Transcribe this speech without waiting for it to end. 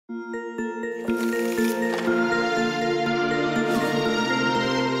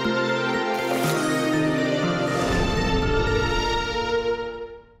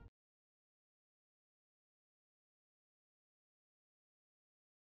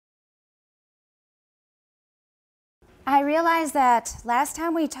I realized that last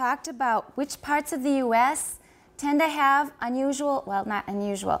time we talked about which parts of the U.S. tend to have unusual, well, not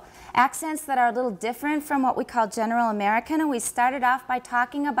unusual, accents that are a little different from what we call General American, and we started off by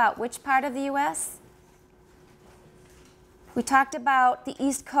talking about which part of the U.S.? We talked about the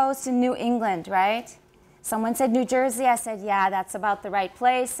East Coast and New England, right? Someone said New Jersey. I said, yeah, that's about the right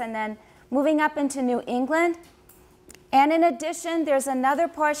place. And then moving up into New England. And in addition, there's another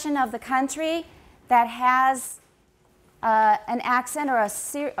portion of the country that has an accent or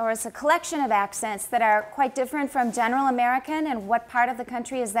it's a collection of accents that are quite different from General American. And what part of the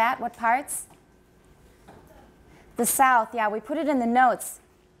country is that? What parts? The South. Yeah, we put it in the notes.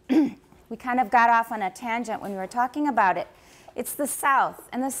 We kind of got off on a tangent when we were talking about it. It's the South.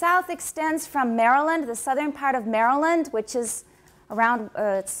 And the South extends from Maryland, the southern part of Maryland, which is around,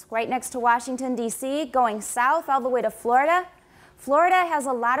 it's right next to Washington, D.C., going south all the way to Florida. Florida has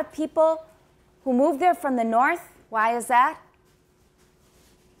a lot of people who moved there from the north. Why is that?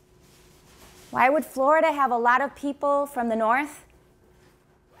 Why would Florida have a lot of people from the north?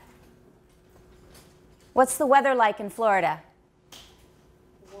 What's the weather like in Florida?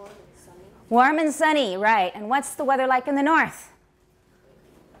 Warm and sunny. Warm and sunny, right. And what's the weather like in the north?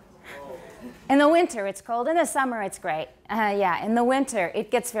 In the winter, it's cold. In the summer, it's great. Yeah, in the winter,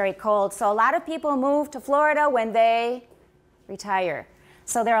 it gets very cold. So a lot of people move to Florida when they retire.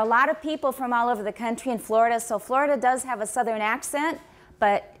 So there are a lot of people from all over the country in Florida. So Florida does have a southern accent,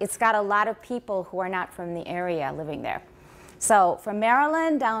 but it's got a lot of people who are not from the area living there. So from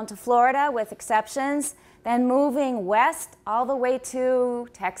Maryland down to Florida with exceptions, then moving west all the way to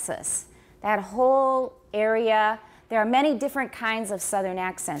Texas. That whole area, there are many different kinds of southern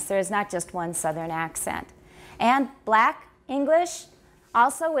accents. There is not just one southern accent. And Black English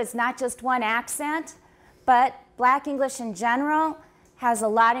also is not just one accent, but Black English in general has a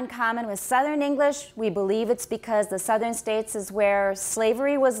lot in common with Southern English. We believe it's because the southern states is where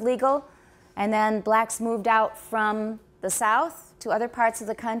slavery was legal, and then blacks moved out from the South to other parts of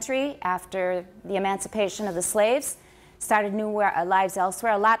the country after the emancipation of the slaves, started new lives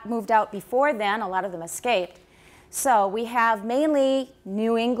elsewhere. A lot moved out before then, a lot of them escaped. So we have mainly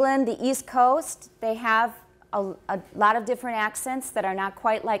New England, the East Coast. They have a lot of different accents that are not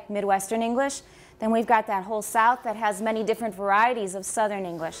quite like Midwestern English. Then we've got that whole South that has many different varieties of Southern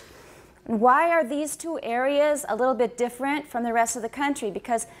English. And why are these two areas a little bit different from the rest of the country?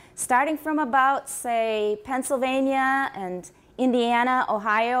 Because starting from about, say, Pennsylvania and Indiana,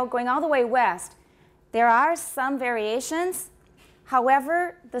 Ohio, going all the way west, there are some variations.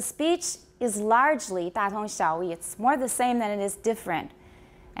 However, the speech is largely 大同小异. It's more the same than it is different.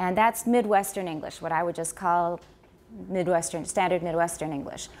 And that's Midwestern English, what I would just call standard Midwestern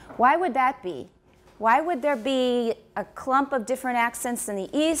English. Why would that be? Why would there be a clump of different accents in the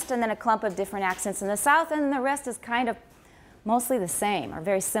East and then a clump of different accents in the South, and then the rest is kind of mostly the same or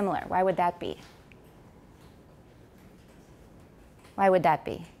very similar? Why would that be? Why would that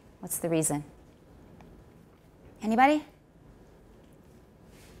be? What's the reason? Anybody?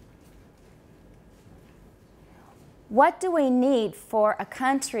 What do we need for a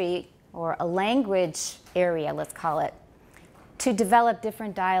country or a language area, let's call it, to develop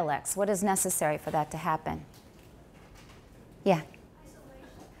different dialects? What is necessary for that to happen? Yeah?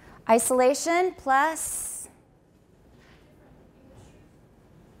 Isolation plus?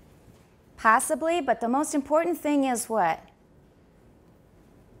 Possibly, but the most important thing is what?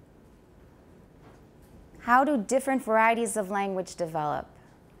 How do different varieties of language develop?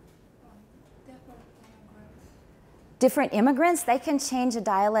 Different immigrants, they can change a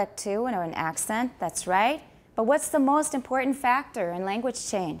dialect too, or an accent, that's right. But what's the most important factor in language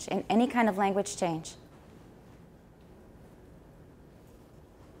change, in any kind of language change?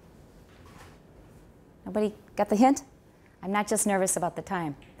 Nobody got the hint? I'm not just nervous about the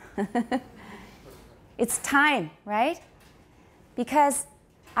time. It's time, right? Because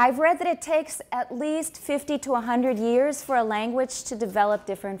I've read that it takes at least 50 to 100 years for a language to develop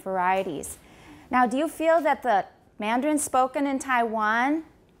different varieties. Now, do you feel that the Mandarin spoken in Taiwan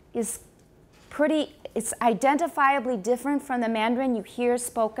is it's identifiably different from the Mandarin you hear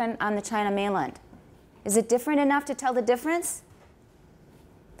spoken on the China mainland? Is it different enough to tell the difference?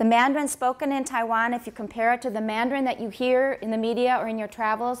 The Mandarin spoken in Taiwan, if you compare it to the Mandarin that you hear in the media or in your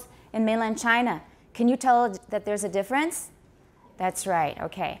travels in mainland China, can you tell that there's a difference? That's right,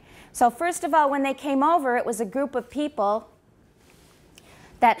 okay. So first of all, when they came over, it was a group of people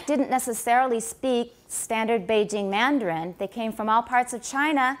that didn't necessarily speak standard Beijing Mandarin. They came from all parts of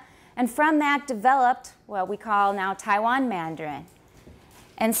China, and from that developed what we call now Taiwan Mandarin.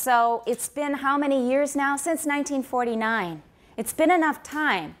 And so it's been how many years now? Since 1949. It's been enough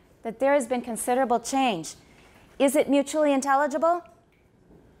time that there has been considerable change. Is it mutually intelligible?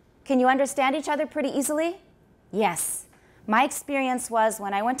 Can you understand each other pretty easily? Yes. My experience was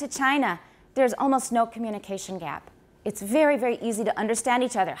when I went to China, there's almost no communication gap. It's very, very easy to understand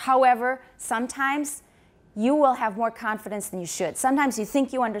each other. However, sometimes you will have more confidence than you should. Sometimes you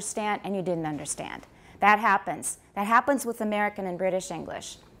think you understand and you didn't understand. That happens. That happens with American and British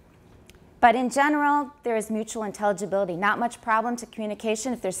English. But in general, there is mutual intelligibility. Not much problem to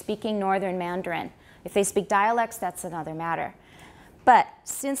communication if they're speaking Northern Mandarin. If they speak dialects, that's another matter. But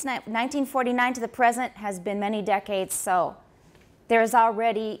since 1949 to the present has been many decades, so there is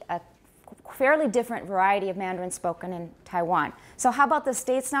already a fairly different variety of Mandarin spoken in Taiwan. So how about the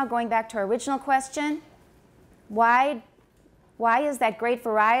states now, going back to our original question? Why is that great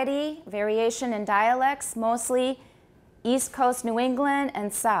variation in dialects, mostly East Coast New England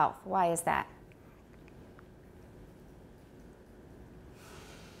and South? Why is that?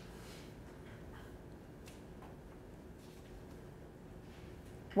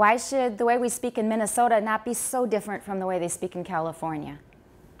 Why should the way we speak in Minnesota not be so different from the way they speak in California?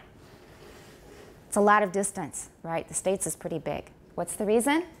 It's a lot of distance, right? The States is pretty big. What's the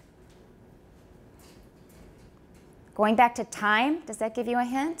reason? Going back to time, does that give you a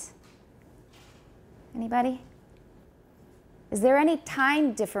hint? Anybody? Is there any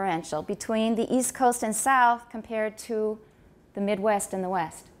time differential between the East Coast and South compared to the Midwest and the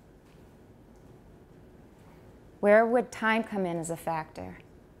West? Where would time come in as a factor?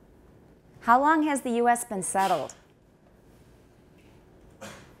 How long has the U.S. been settled?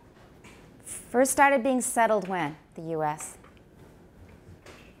 First started being settled when, the U.S.?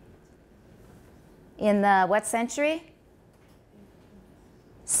 In the what century?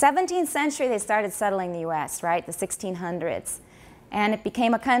 17th century they started settling the U.S., right? The 1600s. And it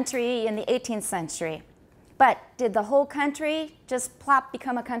became a country in the 18th century. But did the whole country just plop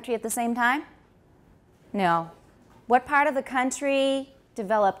become a country at the same time? No. What part of the country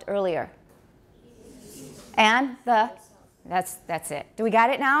developed earlier? And that's it. Do we got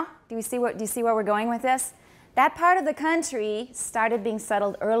it now? Do you see where we're going with this? That part of the country started being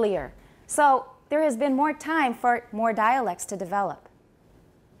settled earlier. So there has been more time for more dialects to develop.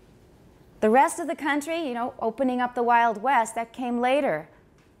 The rest of the country, you know, opening up the Wild West, that came later.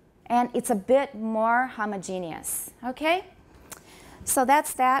 And it's a bit more homogeneous, okay? So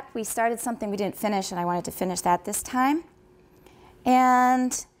that's that. We started something we didn't finish, and I wanted to finish that this time.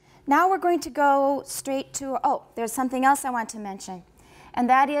 And now we're going to go straight to, oh, there's something else I want to mention. And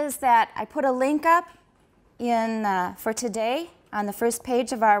that is that I put a link up for today on the first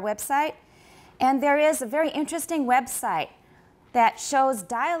page of our website. And there is a very interesting website that shows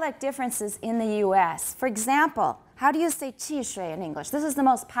dialect differences in the U.S. For example, how do you say 汽水 in English? This is the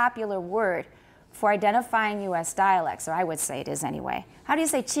most popular word for identifying U.S. dialects, or I would say it is anyway. How do you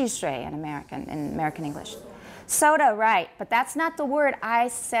say 汽水 in American English? Soda, right, but that's not the word I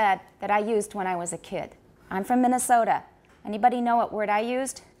said that I used when I was a kid. I'm from Minnesota. Anybody know what word I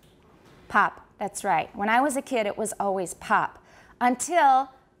used? Pop, that's right. When I was a kid, it was always pop, until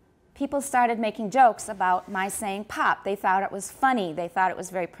people started making jokes about my saying pop. They thought it was funny. They thought it was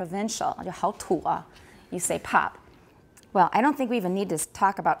very provincial. 好土啊, you say pop. Well, I don't think we even need to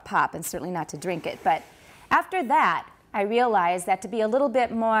talk about pop, and certainly not to drink it. But after that, I realized that to be a little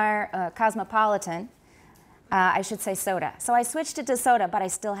bit more cosmopolitan, I should say soda. So I switched it to soda, but I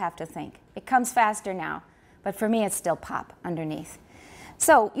still have to think. It comes faster now, but for me it's still pop underneath.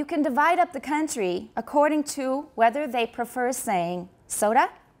 So you can divide up the country according to whether they prefer saying soda,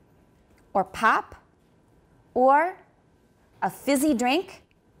 or pop, or a fizzy drink.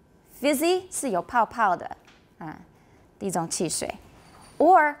 Fizzy 是有泡泡的，第一种汽水.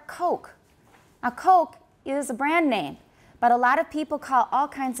 Or Coke. Now Coke is a brand name, but a lot of people call all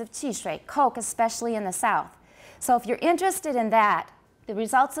kinds of 汽水 Coke, especially in the South. So if you're interested in that, the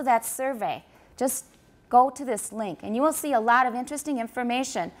results of that survey, just go to this link, and you will see a lot of interesting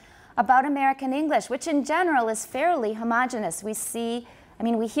information about American English, which in general is fairly homogeneous. We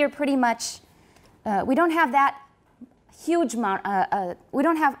hear pretty much, we don't have that huge amount, we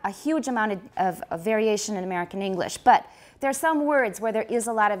don't have a huge amount of variation in American English, but there are some words where there is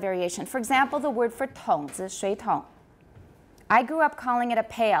a lot of variation. For example, the word for 桶子, 水桶. I grew up calling it a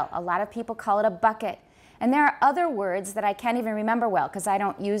pail. A lot of people call it a bucket. And there are other words that I can't even remember well because I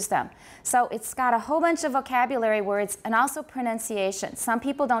don't use them. So it's got a whole bunch of vocabulary words and also pronunciation. Some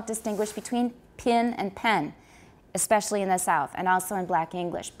people don't distinguish between pin and pen especially in the South, and also in Black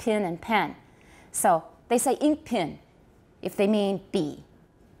English, pin and pen. So they say ink pin if they mean B.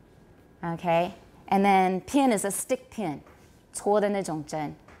 Okay? And then pin is a stick pin. 搓的那种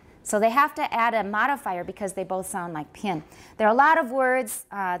针. So they have to add a modifier because they both sound like pin. There are a lot of words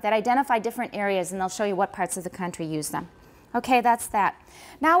that identify different areas, and they'll show you what parts of the country use them. Okay, that's that.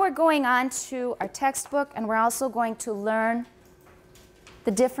 Now we're going on to our textbook, and we're also going to learn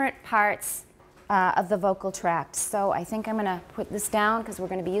the different parts of the vocal tract. So I think I'm going to put this down because we're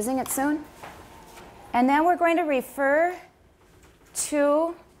going to be using it soon. And then we're going to refer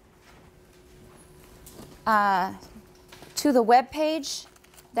to the web page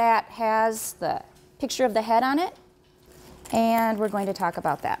that has the picture of the head on it. And we're going to talk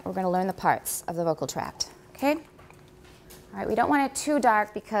about that. We're going to learn the parts of the vocal tract. Okay? All right, we don't want it too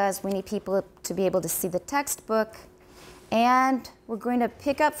dark because we need people to be able to see the textbook. And we're going to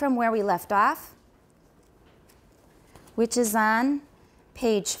pick up from where we left off, which is on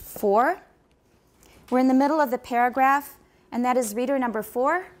page 4. We're in the middle of the paragraph, and that is reader number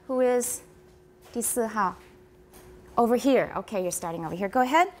 4, who is 第4号. Over here. Okay, you're starting over here. Go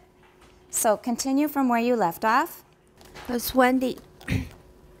ahead. So continue from where you left off. Because Wendy,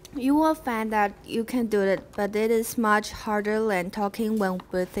 you will find that you can do it, but it is much harder than talking when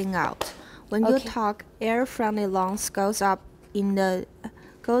breathing out. When you talk, air from the lungs goes up the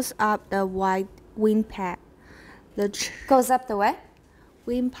wide windpipe. Goes up the what?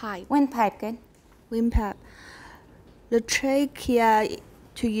 Windpipe. Windpipe, good. Windpipe. The trachea,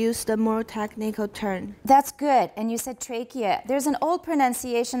 to use the more technical term. That's good. And you said trachea. There's an old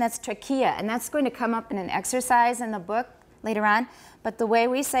pronunciation that's trachea, and that's going to come up in an exercise in the book later on. But the way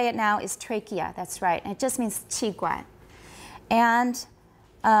we say it now is trachea. That's right. And it just means 气管. And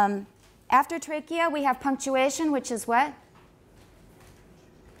after trachea, we have punctuation, which is what?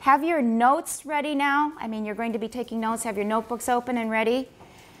 Have your notes ready now. I mean, you're going to be taking notes. Have your notebooks open and ready.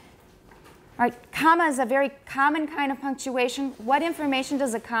 All right, comma is a very common kind of punctuation. What information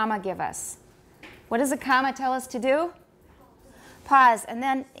does a comma give us? What does a comma tell us to do? Pause. And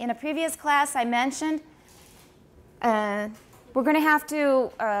then in a previous class, I mentioned we're going to have to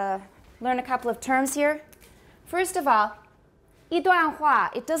learn a couple of terms here. First of all, 一段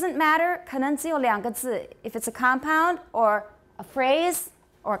话, it doesn't matter, 可能只有2个字. If it's a compound or a phrase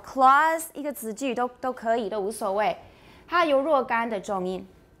or a clause, 一个子句都可以, 都无所谓. 它有若干的重音.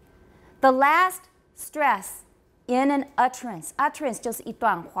 The last stress in an utterance, utterance 就是一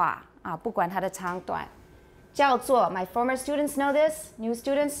段话啊，不管它的长短，叫做 my former students know this, new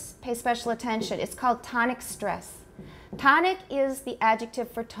students pay special attention. It's called tonic stress. Tonic is the adjective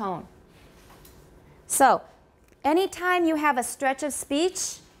for tone. So, anytime you have a stretch of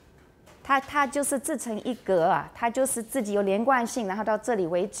speech, 它就是自成一格啊，它就是自己有连贯性，然后到这里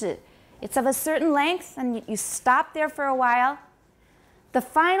为止。It's of a certain length, and you stop there for a while. The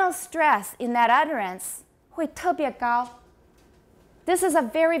final stress in that utterance 会特别高. This is a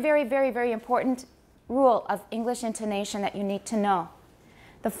very, very, very, very important rule of English intonation that you need to know.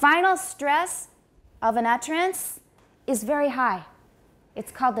 The final stress of an utterance is very high.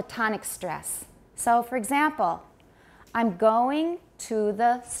 It's called the tonic stress. So, for example, I'm going to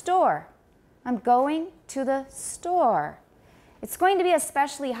the store. I'm going to the store. It's going to be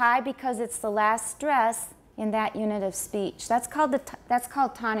especially high because it's the last stress in that unit of speech. That's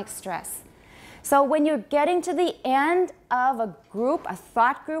called tonic stress. So when you're getting to the end of a group, a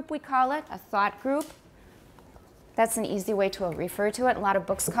thought group we call it, a thought group, that's an easy way to refer to it. A lot of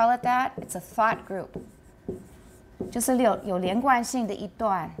books call it that. It's a thought group. 就是有连贯性的一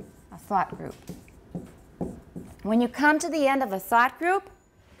段, a thought group. When you come to the end of a thought group,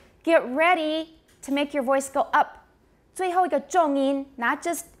 get ready to make your voice go up. 最后一个重音, not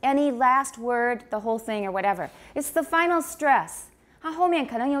just any last word, the whole thing or whatever. It's the final stress. 它后面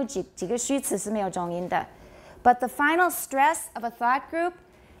可能有几个虚词是没有重音的. But the final stress of a thought group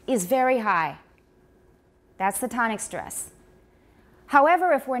is very high. That's the tonic stress.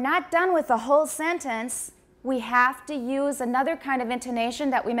 However, if we're not done with the whole sentence, we have to use another kind of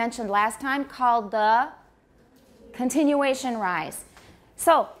intonation that we mentioned last time called the continuation rise.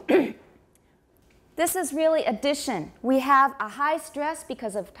 So, this is really addition. We have a high stress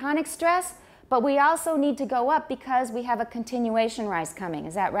because of tonic stress, but we also need to go up because we have a continuation rise coming.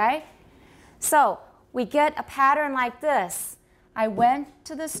 Is that right? So we get a pattern like this. I went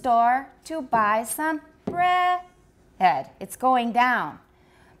to the store to buy some bread. It's going down.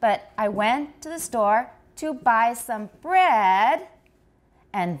 But I went to the store to buy some bread,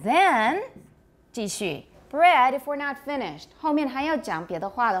 and then 继续 bread if we're not finished. 后面还要讲别的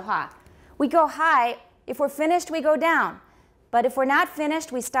话的话. We go high. If we're finished, we go down. But if we're not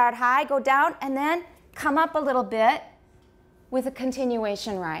finished, we start high, go down, and then come up a little bit with a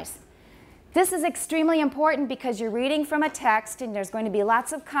continuation rise. This is extremely important because you're reading from a text and there's going to be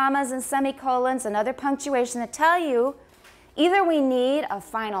lots of commas and semicolons and other punctuation that tell you either we need a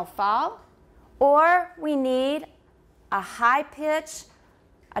final fall or we need a high pitch,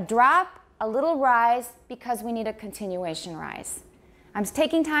 a drop, a little rise because we need a continuation rise. I'm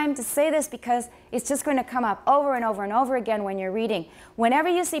taking time to say this because it's just going to come up over and over and over again when you're reading. Whenever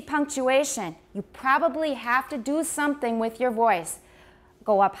you see punctuation, you probably have to do something with your voice.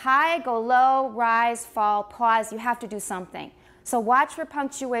 Go up high, go low, rise, fall, pause. You have to do something. So watch for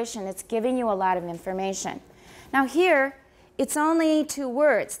punctuation. It's giving you a lot of information. Now here, it's only 2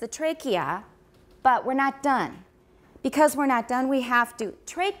 words, the trachea, but we're not done. Because we're not done, we have to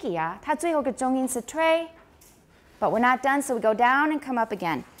trachea, 它最后一个重音是 tre, but we're not done, so we go down and come up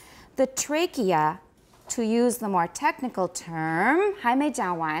again. The trachea, to use the more technical term, 还没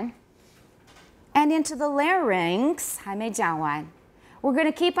讲完, and into the larynx, 还没讲完. We're going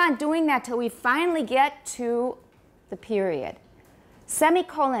to keep on doing that till we finally get to the period.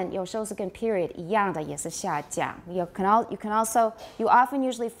 Semicolon 有时候是跟 period 一样的，也是下降. You often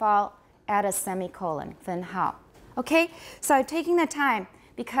usually fall at a semicolon, 分号. Okay, so I'm taking the time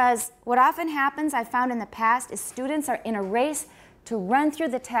because what often happens, I found in the past, is students are in a race to run through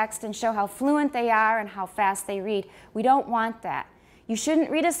the text and show how fluent they are and how fast they read. We don't want that. You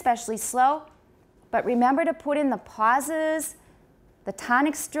shouldn't read especially slow, but remember to put in the pauses, the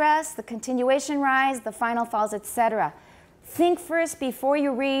tonic stress, the continuation rise, the final falls, etc. Think first before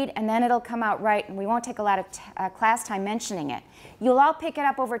you read, and then it'll come out right, and we won't take a lot of class time mentioning it. You'll all pick it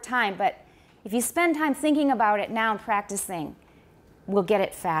up over time, but if you spend time thinking about it now and practicing, we'll get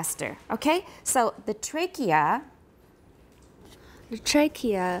it faster. Okay? So the trachea. The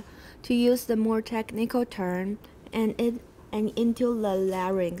trachea, to use the more technical term, and into the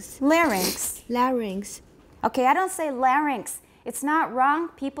larynx. Larynx. Larynx. Okay, I don't say larynx. It's not wrong.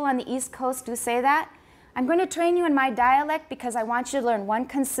 People on the East Coast do say that. I'm going to train you in my dialect because I want you to learn one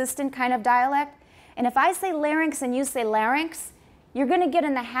consistent kind of dialect. And if I say larynx and you say larynx, you're going to get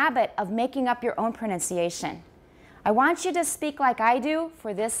in the habit of making up your own pronunciation. I want you to speak like I do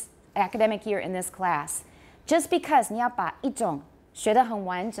for this academic year in this class. Just because 你要把一种学得很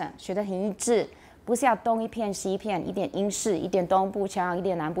完整，学得很一致，不是要东一片西一片，一点英式，一点东部腔，一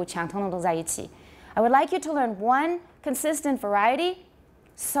点南部腔，通通都在一起。I would like you to learn one consistent variety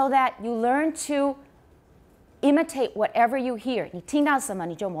so that you learn to imitate whatever you hear. 你听到什么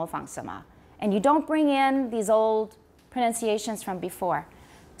你就模仿什么. And you don't bring in these old pronunciations from before.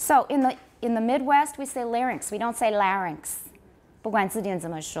 So in the Midwest, we say larynx. We don't say larynx. 不管字典怎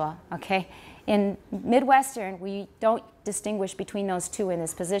么说, okay? In Midwestern, we don't distinguish between those two in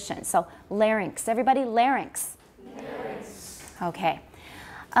this position. So larynx. Everybody, larynx. Larynx. Okay.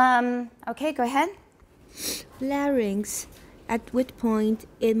 Okay, go ahead. Larynx, at which point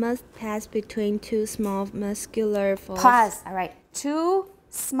it must pass between 2 small muscular folds. Pause. All right. 2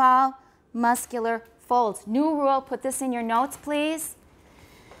 small muscular folds. New rule. Put this in your notes, please.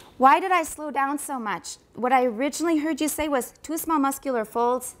 Why did I slow down so much? What I originally heard you say was 2 small muscular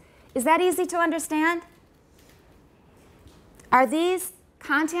folds. Is that easy to understand? Are these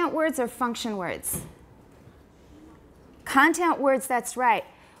content words or function words? Content words, that's right.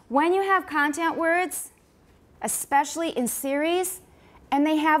 When you have content words, especially in series, and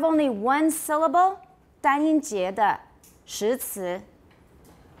they have only 1 syllable, 单音节的实词,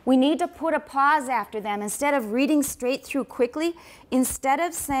 we need to put a pause after them instead of reading straight through quickly. Instead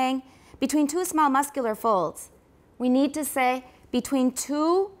of saying between 2 small muscular folds, we need to say between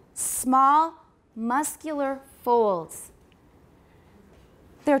 2 small muscular folds.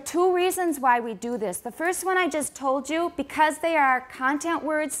 There are 2 reasons why we do this. The first one I just told you, because they are content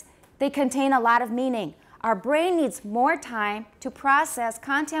words, they contain a lot of meaning. Our brain needs more time to process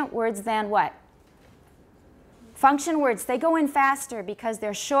content words than what? Function words. They go in faster because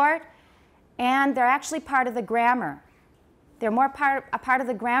they're short and they're actually part of the grammar. They're more a part of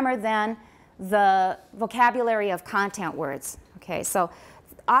the grammar than the vocabulary of content words. Okay, so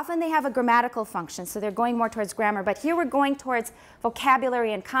often they have a grammatical function, so they're going more towards grammar. But here we're going towards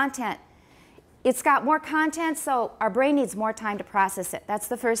vocabulary and content. It's got more content, so our brain needs more time to process it. That's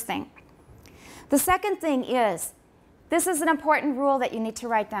the first thing. The second thing is, this is an important rule that you need to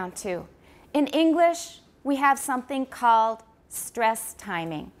write down too. In English, we have something called stress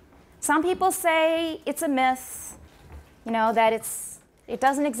timing. Some people say it's a myth, you know, that it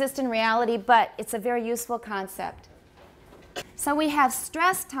doesn't exist in reality, but it's a very useful concept. So we have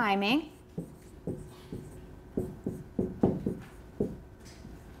stress timing.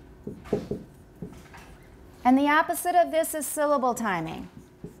 And the opposite of this is syllable timing.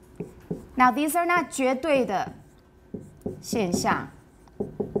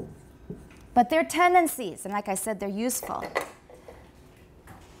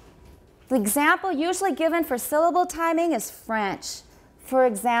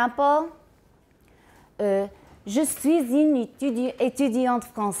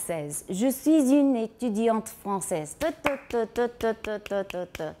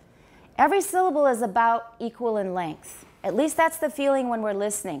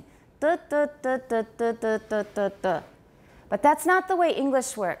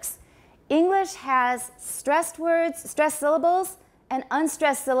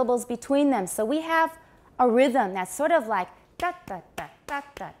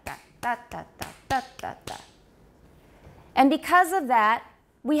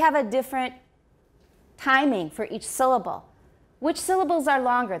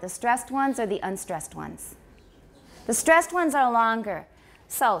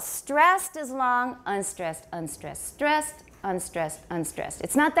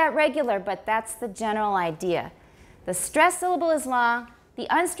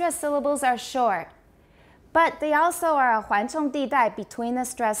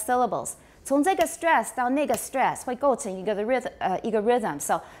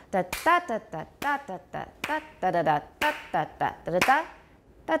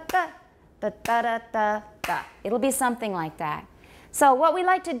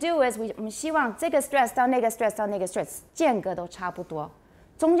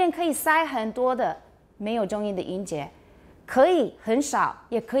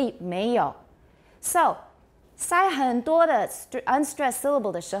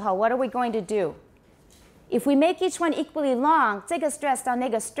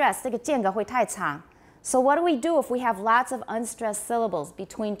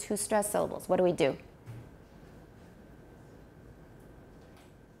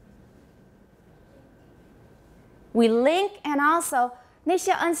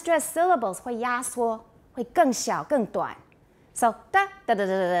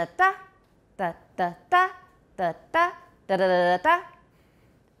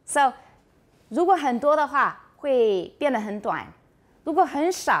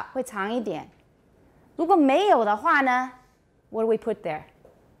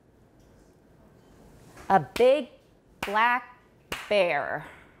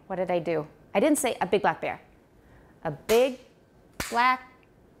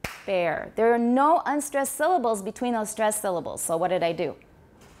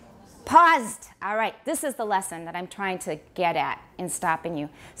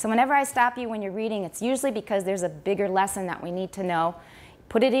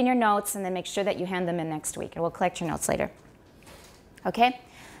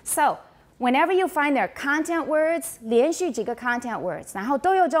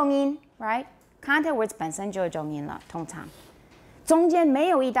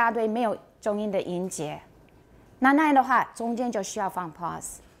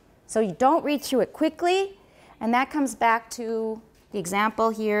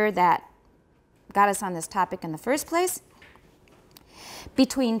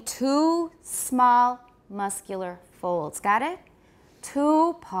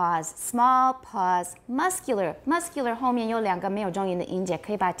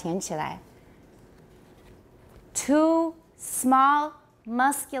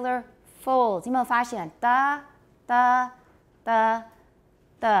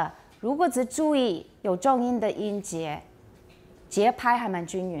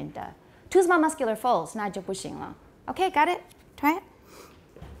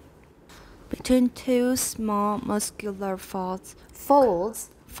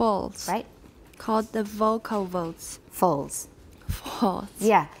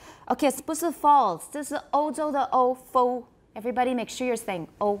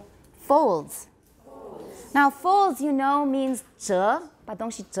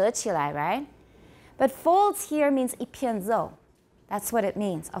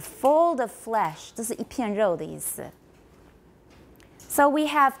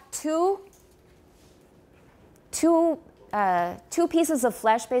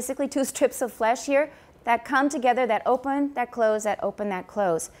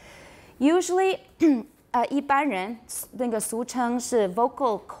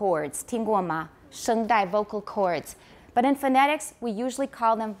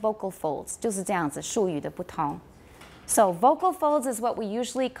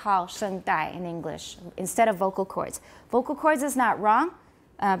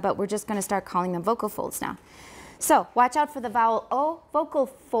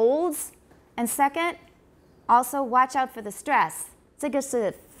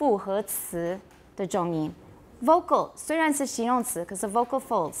 复合词的重音。Vocal 虽然是形容词，可是 vocal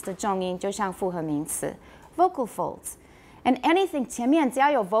folds 的重音就像复合名词 ，vocal folds。And anything 前面只要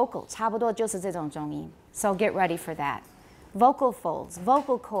有 vocal， 差不多就是这种重音。So get ready for that. Vocal folds,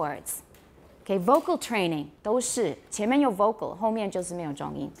 vocal chords. Okay, vocal training 都是前面有 vocal， 后面就是没有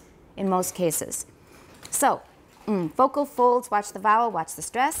重音。In most cases. So, vocal folds. Watch the vowel. Watch the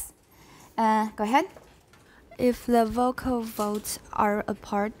stress. Go ahead. If the vocal folds are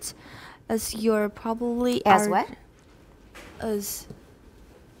apart, as you're probably As what? As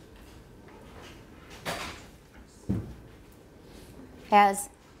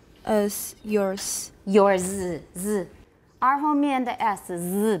yours. Yours z r 后面的 s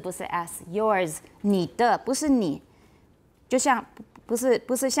z 不是 s yours 你的不是你，就像不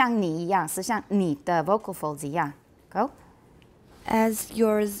是像你一样，是像你的 vocal folds 一样。Go. As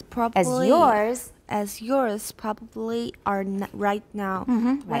yours probably are right now.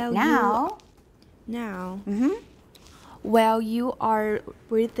 Right now. While you are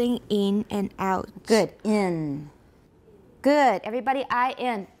breathing in and out. Good. In. Good. Everybody,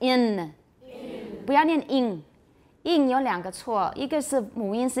 in. 不要念 in 有两个错，一个是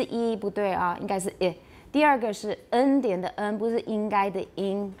母音是 e 不对啊，应该是 i。第二个是 n 点的 n 不是应该的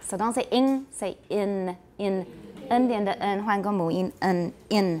in。So don't say in, say in. n 点的 n 换个母音 n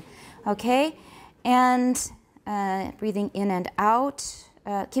in. Okay? And breathing in and out.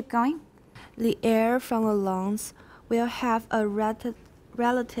 Keep going. The air from the lungs will have a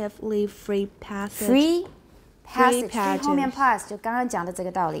relatively free passage. Free passage. passage. 后面 pause 就刚刚讲的这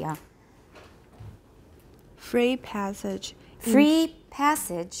个道理啊。Free passage. Free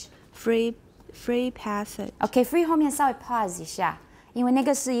passage. Free passage. OK, free 后面稍微 pause 一下，因为那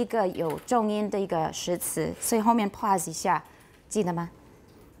个是一个有重音的一个实词，所以后面 pause 一下，记得吗？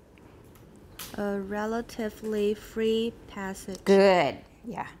 A relatively free passage. Good.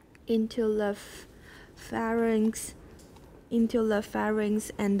 Yeah. Into the pharynx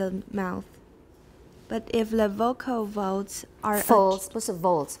and the mouth. But if the vocal folds are Folds 不是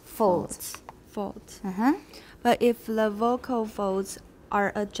volts, folds. But if the vocal folds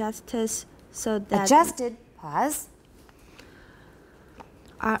are adjusted so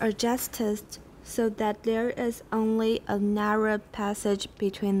that there is only a narrow passage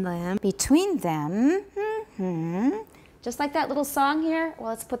between them. Just like that little song here. Well,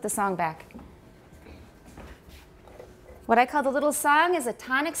 let's put the song back. What I call the little song is a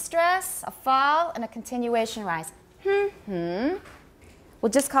tonic stress, a fall, and a continuation rise. We'll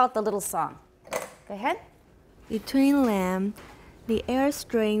just call it the little song. Go ahead. Between them, the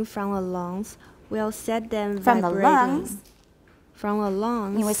airstream from the lungs will set them From vibrating. the lungs. From the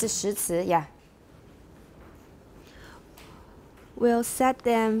lungs. 因为是实词 yeah. Will set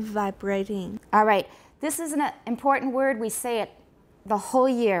them vibrating. All right. This is an important word. We say it the whole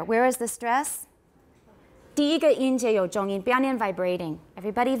year. Where is the stress? 第一个音节有重音，不要念 vibrating.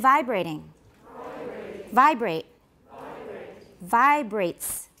 Everybody vibrating. Vibrate.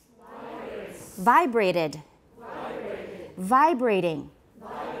 Vibrates. Vibrated. Vibrating.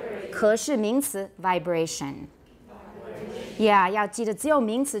 可是名词 vibration. Yeah, 要记得只有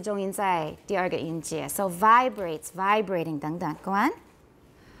名词重音在第二个音节。So vibrates, vibrating 等等。Go on.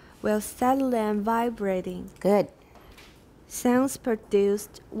 Will set them vibrating. Good. Sounds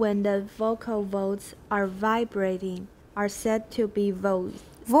produced when the vocal folds are vibrating are said to be voiced.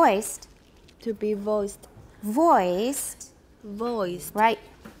 Voiced. To be voiced. Voiced. Voiced. Right.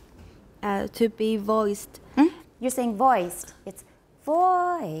 To be voiced. You're saying voiced. It's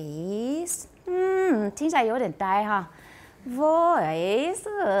voiced. 听起来有点呆哈。Voiced.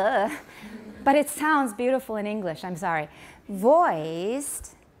 But it sounds beautiful in English. I'm sorry.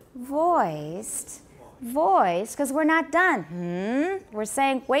 Voiced. Voiced. Voiced. Because we're not done. We're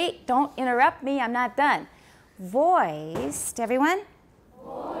saying, wait, don't interrupt me. I'm not done. Voiced. Everyone?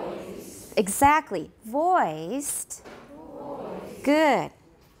 Voiced. Exactly. Voiced. Good.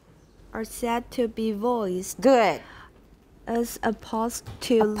 Are said to be voiced. Good. As opposed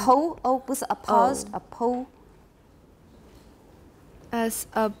to不是 opposed, as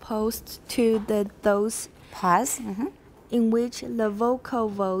opposed to those pause. In which the vocal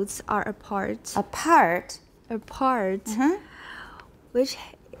folds are apart.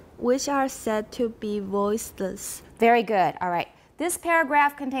 Which are said to be voiceless. Very good. All right. This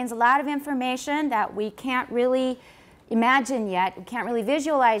paragraph contains a lot of information that we can't really imagine yet, we can't really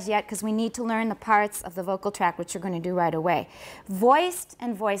visualize yet because we need to learn the parts of the vocal tract, which you're going to do right away. Voiced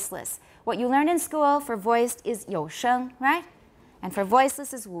and voiceless. What you learned in school for voiced is 有声, right? And for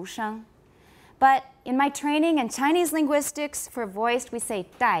voiceless is 无声. But in my training in Chinese linguistics, for voiced we say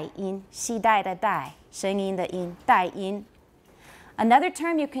带音, 系带的带, 声音的音, 带音. Another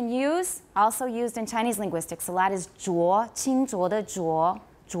term you can use, also used in Chinese linguistics a lot, is 浊, 清浊的浊,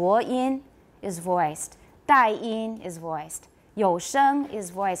 浊音 is voiced. 带音 is voiced. 有声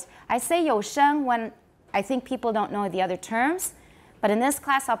is voiced. I say 有声 when I think people don't know the other terms, but in this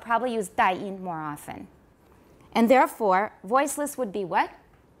class I'll probably use 带音 more often. And therefore, voiceless would be what?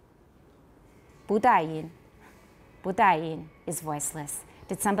 不带音. 不带音 is voiceless.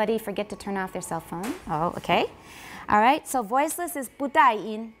 Did somebody forget to turn off their cell phone? Oh, okay. All right, so voiceless is 不带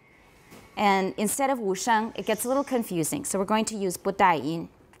音. And instead of 无声, it gets a little confusing. So we're going to use 不带音,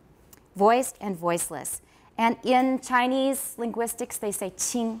 voiced and voiceless. And in Chinese linguistics, they say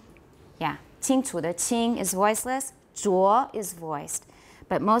清. Yeah, 清楚的清 is voiceless, 浊 is voiced.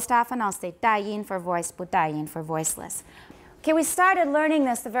 But most often I'll say 带音 for voiced, 不带音 for voiceless. Okay, we started learning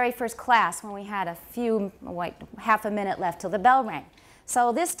this the very first class when we had half a minute left till the bell rang.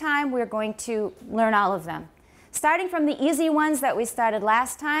 So this time we're going to learn all of them. Starting from the easy ones that we started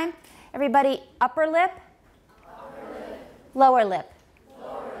last time. Everybody, upper lip, lower lip.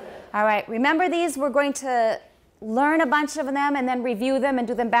 All right, remember these? We're going to learn a bunch of them and then review them and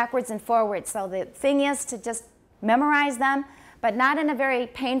do them backwards and forwards. So the thing is to just memorize them, but not in a very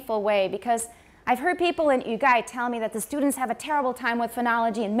painful way, because I've heard people in Yugai tell me that the students have a terrible time with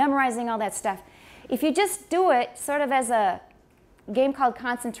phonology and memorizing all that stuff. If you just do it sort of as a game called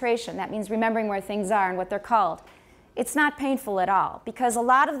concentration, that means remembering where things are and what they're called, it's not painful at all, because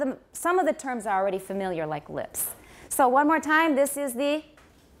some of the terms are already familiar, like lips. So one more time, this is the...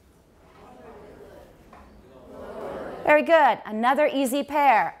 Very good. Another easy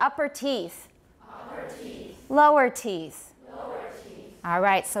pair. Upper teeth. Lower teeth. All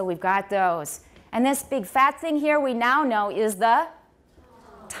right, so we've got those. And this big fat thing here we now know is the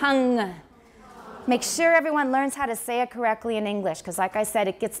tongue. Make sure everyone learns how to say it correctly in English, because like I said,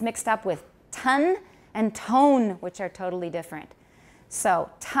 it gets mixed up with ton and tone, which are totally different. So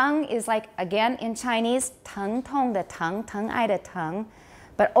tongue is like, again, in Chinese, 疼痛的疼, 疼爱的疼.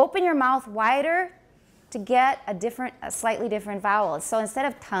 But open your mouth wider to get a slightly different vowel. So instead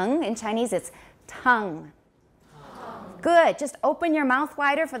of tongue in Chinese, it's tongue. Good. Just open your mouth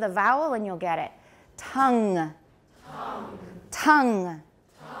wider for the vowel and you'll get it. Tongue. Tongue.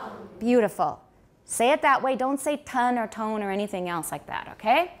 Beautiful. Say it that way. Don't say ton or tone or anything else like that,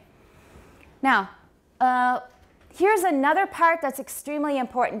 okay? Now, here's another part that's extremely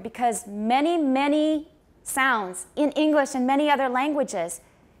important, because many, many sounds in English and many other languages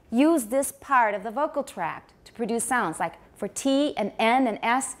use this part of the vocal tract to produce sounds. Like for T and N and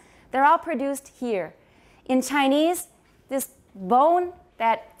S, they're all produced here. In Chinese, this bone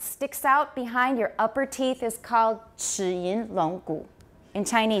that sticks out behind your upper teeth is called 齿龈龙骨. In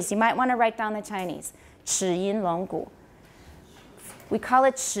Chinese, you might want to write down the Chinese. 齿龈龙骨. We call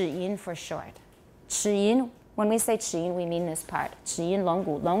it 齿龈for short. 齿龈, when we say 齿龈, we mean this part. 齿龈龙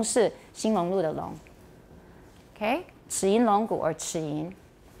骨, 龙是兴隆路的龙. Okay? 齿龈龙骨 or 齿龈.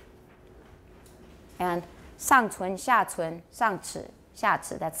 And 上唇, 下唇, 上齿, 下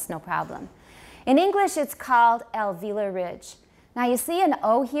齿, that's no problem. In English, it's called alveolar ridge. Now you see an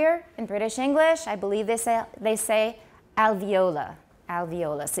O here in British English. I believe they say alveola.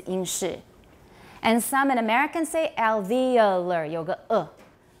 Alveola 是英式. And some in American say alveolar, 有个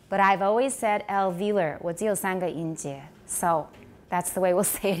But I've always said alveolar, 我只有3个音节. So that's the way we'll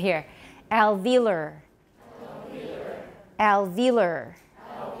say it here. Alveolar. Alveolar.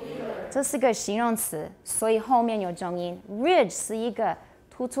 这是个形容词，所以后面有重音。Ridge 是一个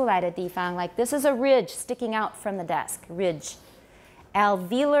凸出来的地方, like this is a ridge sticking out from the desk. Ridge.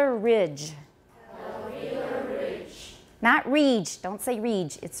 Alveolar ridge. Alveolar ridge. Not ridge. Don't say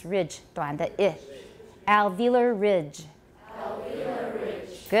ridge. It's ridge. 短的 I. Alveolar ridge. Alveolar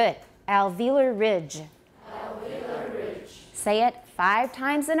ridge. Good. Alveolar ridge. Alveolar ridge. Say it 5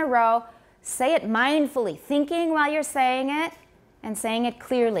 times in a row. Say it mindfully, thinking while you're saying it, and saying it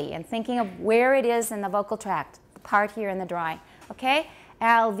clearly, and thinking of where it is in the vocal tract, the part here in the drawing. Okay?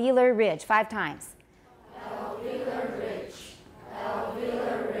 Alveolar ridge. 5 times. Alveolar ridge.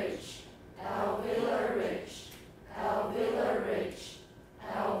 Alveolar ridge. Alveolar ridge. Alveolar ridge.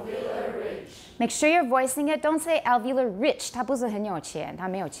 Alveolar ridge. Make sure you're voicing it. Don't say alveolar rich. 他不是很有钱，他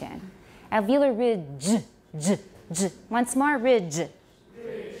没有钱. Alveolar ridge. Once more, ridge.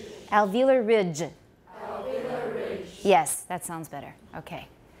 Alveolar ridge. Alveolar ridge. Yes, that sounds better. Okay.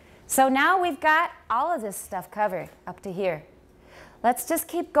 So now we've got all of this stuff covered up to here. Let's just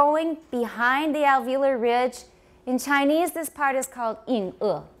keep going behind the alveolar ridge. In Chinese, this part is called 硬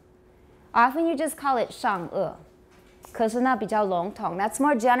腭. Often you just call it 上颚. 可是呢比较笼统. That's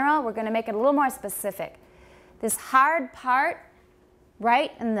more general. We're going to make it a little more specific. This hard part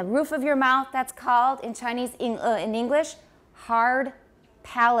right in the roof of your mouth, that's called in Chinese 硬腭. In English, hard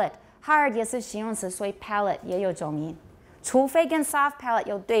palate. Hard 也是形容词，所以 palate 也有重音。除非跟 soft palate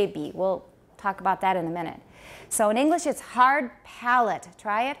有对比 we'll talk about that in a minute. So in English it's hard palate.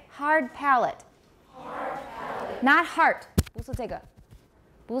 Try it. Hard palate. Hard palate. Not heart. 不是这个。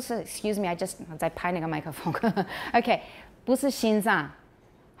不是 excuse me, 我在拍那个麦克风。OK, 不是心脏。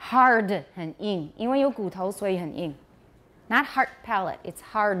Hard 很硬，因为有骨头所以很硬。Not heart palate. It's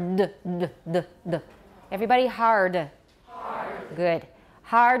hard. Everybody hard. Hard. Good.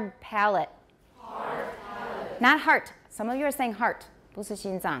 Hard palate. Hard palate. Not heart. Some of you are saying heart. 不是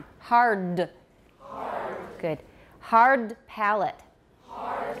心脏。Hard. Hard. Good. Hard palate.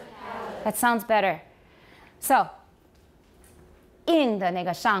 Hard palate. That sounds better. So, 硬的那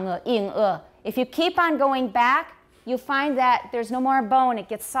个上颚，硬腭. If you keep on going back, you find that there's no more bone. It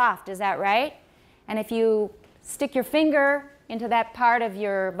gets soft. Is that right? And if you stick your finger into that part of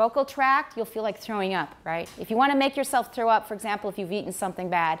your vocal tract, you'll feel like throwing up, right? If you want to make yourself throw up, for example, if you've eaten something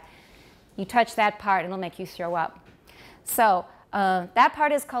bad, you touch that part and it'll make you throw up. So that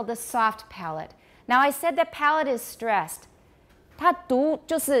part is called the soft palate. Now I said that palate is stressed. 它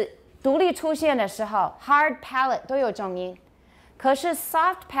就是独立出现的时候 hard palate 都有重音。可是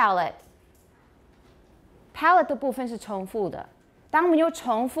soft palate 的部分是重复的。当我们有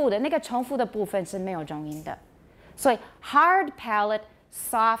重复的，那个重复的部分是没有重音的。所以 hard palate,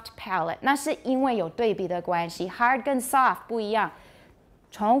 soft palate 那是因为有对比的关系 hard 跟 soft 不一样，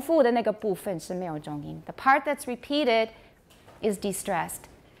重复的那个部分是没有重音。The part that's repeated is distressed.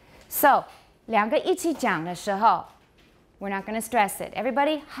 So 两个一起讲的时候 we're not going to stress it.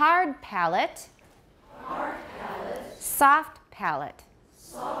 Everybody, hard palate, Hard palate. soft palate.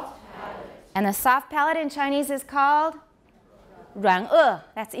 Soft palate. And the soft palate in Chinese is called 软腭.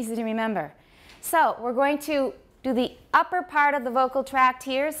 That's easy to remember. So we're going to do the upper part of the vocal tract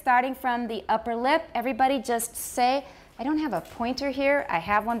here, starting from the upper lip. Everybody just say, I don't have a pointer here. I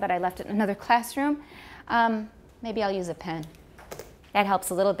have one, but I left it in another classroom. Maybe I'll use a pen. That helps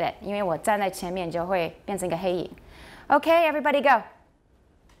a little bit. 因为我站在前面就会变成一个黑影. Okay, everybody go.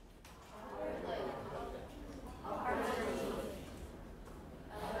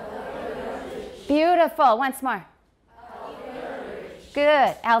 Beautiful. Once more.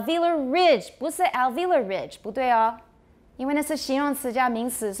 Good. Alveolar ridge 不是 alveolar ridge 不对哦，因为那是形容词加名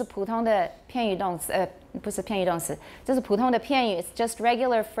词，是普通的片语动词，不是片语动词，这是普通的片语 ，it's just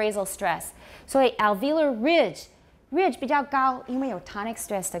regular phrasal stress。所以 alveolar ridge 比较高，因为有 tonic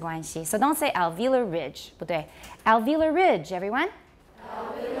stress 的关系。So don't say alveolar ridge 不对 ，alveolar ridge everyone.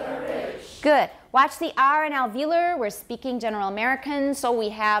 Alveolar ridge. Good. Watch the R in alveolar. We're speaking General American, so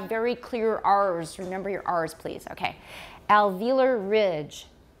we have very clear R's. Remember your R's, please. Okay. Alveolar ridge.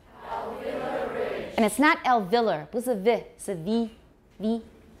 Alveolar ridge. And it's not alveolar. 不是 v, 是 v.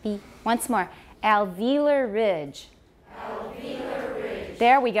 Once more. Alveolar ridge. Alveolar ridge.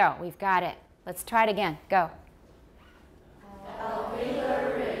 There we go. We've got it. Let's try it again. Go.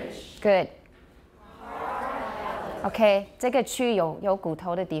 Alveolar ridge. Good. Okay. 这个区有骨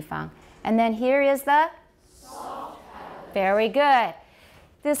头的地方. And then here is the Soft palate. very good.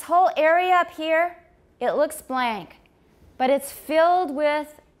 This whole area up here, it looks blank, but it's filled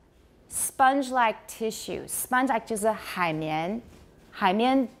with sponge-like tissue. Sponge-like 就是海绵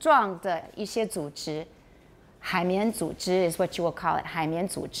状的一些组织。海绵组织 is what you will call it. 海绵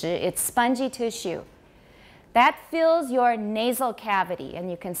组织. It's spongy tissue. That fills your nasal cavity, and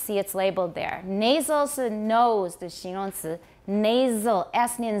you can see it's labeled there. Nasal 是 nose 的形容词。Nasal,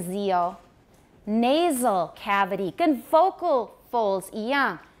 S 念 Z 哦。Nasal cavity 跟 vocal folds 一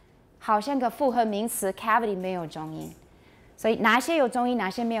样，好像个复合名词 cavity 没有重音，所以哪些有重音，哪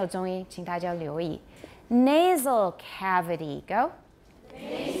些没有重音，请大家留意。Nasal cavity, go.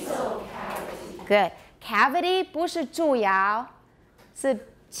 Nasal cavity. Good. Cavity 不是蛀牙，是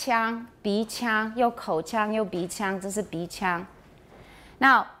腔，鼻腔，有口腔，有鼻腔，这是鼻腔。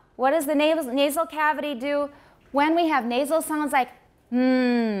Now, what does the nasal cavity do? When we have nasal sounds like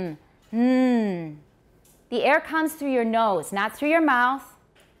the air comes through your nose, not through your mouth.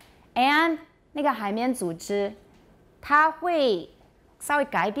 And 那个海绵组织，它会稍微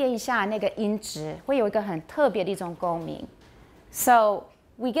改变一下那个音质，会有一个很特别的一种共鸣。So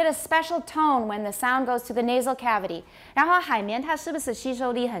we get a special tone when the sound goes to the nasal cavity. 然后海绵它是不是吸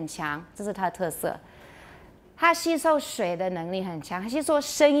收力很强？这是它的特色。它吸收水的能力很强，它吸收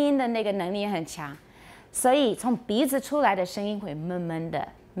声音的那个能力也很强。所以从鼻子出来的声音会闷闷的，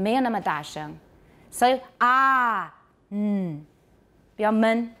没有那么大声。所以比较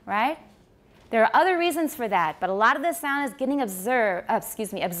闷 right? There are other reasons for that, but a lot of the sound is getting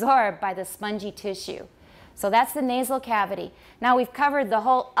absorbed by the spongy tissue. So that's the nasal cavity. Now we've covered the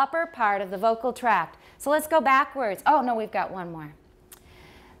whole upper part of the vocal tract. So let's go backwards. Oh, no, we've got one more.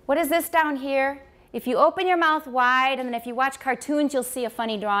 What is this down here? If you open your mouth wide, and then if you watch cartoons, you'll see a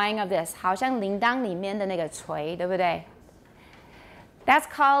funny drawing of this. 好像铃铛里面的那个锤，对不对？ That's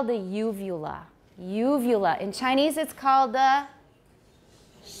called the uvula. Uvula. In Chinese, it's called the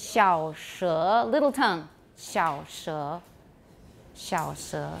小舌, little tongue. 小舌. 小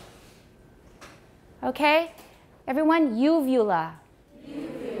舌. Okay? Everyone, uvula.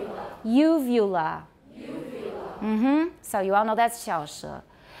 Uvula. So you all know that's 小舌.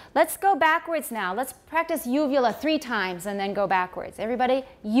 Let's go backwards now. Let's practice uvula 3 times and then go backwards. Everybody,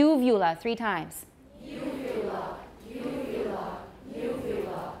 uvula 3 times. Uvula, uvula,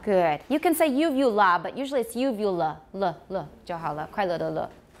 uvula. Good. You can say uvula, but usually it's uvula. 了就好了，快乐的了，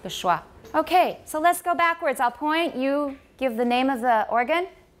不刷。Okay, so let's go backwards. I'll point. You give the name of the organ.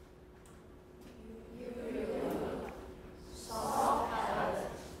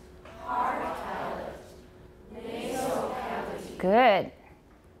 Good.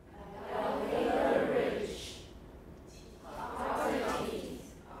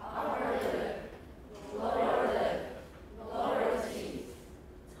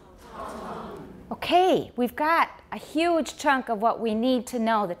 Okay, we've got a huge chunk of what we need to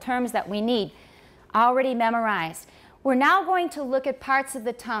know, the terms that we need, already memorized. We're now going to look at parts of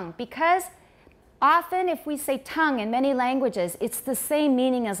the tongue because often if we say tongue in many languages, it's the same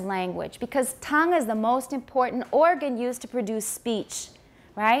meaning as language because tongue is the most important organ used to produce speech,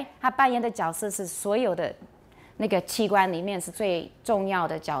 right? 它扮演的角色是所有的那个器官里面是最重要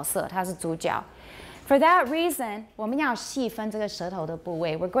的角色，它是主角。For that reason, 我们要细分这个舌头的部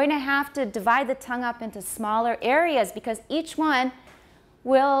位. We're going to have to divide the tongue up into smaller areas because each one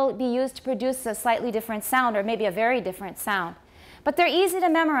will be used to produce a slightly different sound or maybe a very different sound. But they're easy to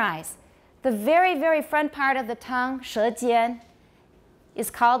memorize. The very, very front part of the tongue, 舌尖,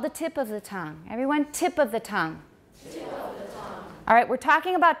 is called the tip of the tongue. Everyone, tip of the tongue. Tip of the tongue. All right, we're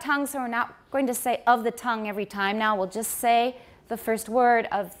talking about tongue, so we're not going to say of the tongue every time now. We'll just say the first word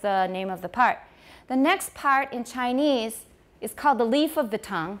of the name of the part. The next part in Chinese is called the leaf of the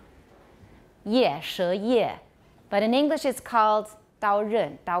tongue, 叶,舌叶. But in English it's called 刀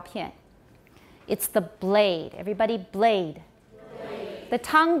刃,刀片. It's the blade. Everybody, blade. The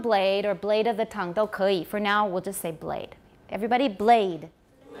tongue blade or blade of the tongue, 都可以. For now, we'll just say blade. Everybody, blade.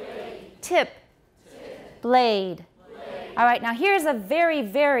 Tip. Blade. All right, now here's a very,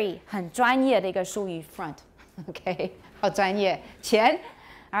 very 很专业的一个术语 front. Okay, 好专业. 前.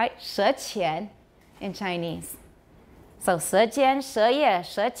 All right, 舌前 in Chinese. So 舌尖,舌叶,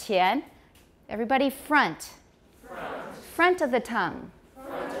舌前. Everybody, front. Front of the tongue.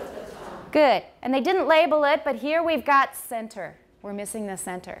 Good. And they didn't label it, but here we've got center. We're missing the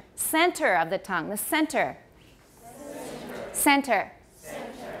center. Center of the tongue. The center. Center.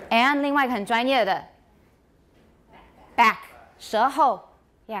 And 另外一个很专业的 back. 舌后.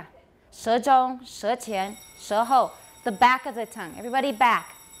 Yeah. 舌中,舌前,舌后. The back of the tongue. Everybody, back.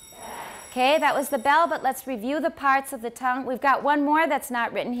 Okay, that was the bell, but let's review the parts of the tongue. We've got one more that's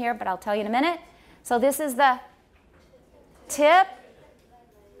not written here, but I'll tell you in a minute. So this is the tip.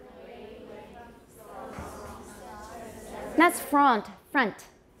 That's front. Front.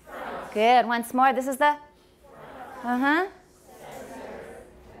 Good. Once more. This is the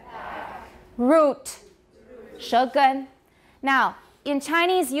root. 舌根. Now, in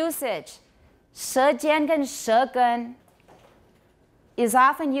Chinese usage, 舌尖跟舌根 is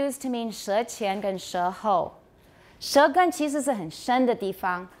often used to mean 舌前跟舌后. 舌根其实是很深的地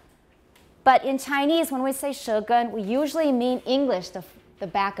方. But in Chinese, when we say 舌根, we usually mean English, the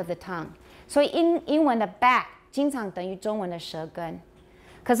back of the tongue. 所以英文的 back 经常等于中文的舌根。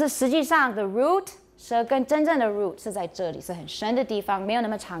可是实际上 the root 舌根真正的 root 是在这里，是很深的地方，没有那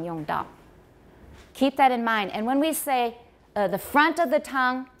么常用到。Keep that in mind. And when we say the front of the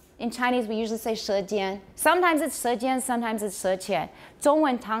tongue, in Chinese we usually say 舌尖. Sometimes it's 舌尖, sometimes it's 舌前。中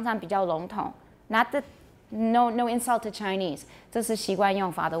文常常比较笼统。No insult to Chinese. 这是习惯用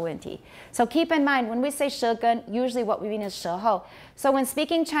法的问题。So keep in mind, when we say 舌根, usually what we mean is 舌后. So when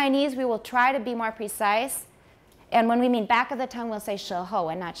speaking Chinese, we will try to be more precise. And when we mean back of the tongue, we'll say 舌后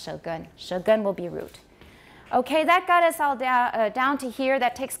and not 舌根. 舌根 will be root. Okay, that got us all down to here.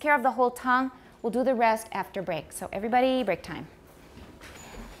 That takes care of the whole tongue. We'll do the rest after break. So everybody, break time.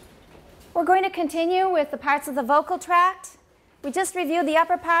 We're going to continue with the parts of the vocal tract. We just reviewed the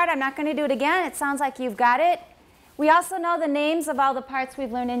upper part. I'm not going to do it again. It sounds like you've got it. We also know the names of all the parts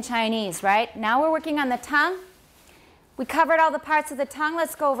we've learned in Chinese, right? Now we're working on the tongue. We covered all the parts of the tongue.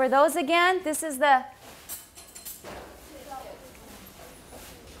 Let's go over those again. This is the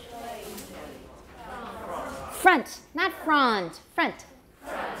front, not front, front.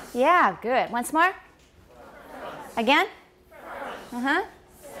 Yeah, good. Once more. Again?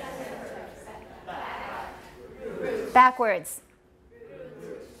 Backwards.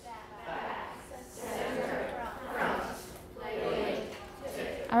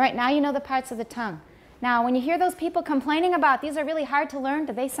 All right, now you know the parts of the tongue. Now, when you hear those people complaining about these are really hard to learn,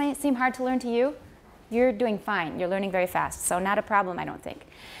 do they seem hard to learn to you? You're doing fine. You're learning very fast, so not a problem, I don't think.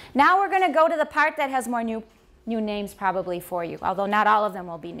 Now we're going to go to the part that has more new names probably for you, although not all of them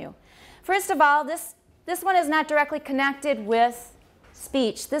will be new. First of all, this one is not directly connected with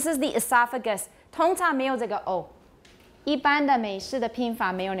speech. This is the esophagus. 通常没有这个 o， 一般的美式的拼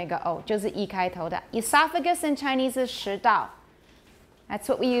法没有那个 o， 就是 e 开头的。Esophagus in Chinese is 食道。That's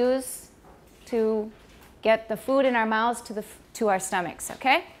what we use to get the food in our mouths to our stomachs,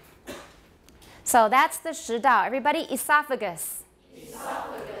 okay? So that's the 食道. Everybody, esophagus.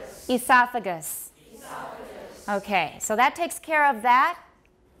 Esophagus. Esophagus. Esophagus. Okay, so that takes care of that.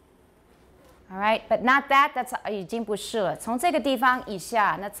 All right, but not that, that's 已经不是了。从这个地方以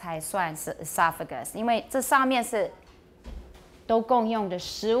下，那才算是 esophagus， 因为这上面是都共用的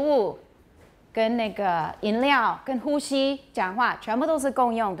食物，跟那个饮料，跟呼吸、讲话，全部都是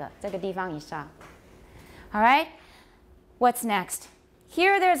共用的。这个地方以上。All right, what's next?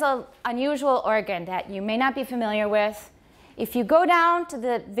 Here there's an unusual organ that you may not be familiar with. If you go down to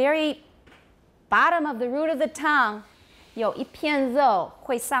the very bottom of the root of the tongue, 有一片肉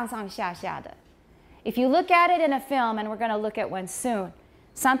会上上下下的。If you look at it in a film, and we're going to look at one soon,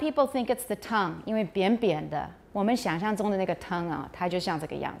 some people think it's the tongue, 因为扁扁的。我们想象中的那个 tongue 啊，它就像这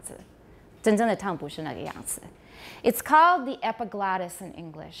个样子。真正的 tongue 不是那个样子。It's called the epiglottis in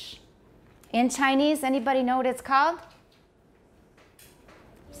English. In Chinese, anybody know what it's called?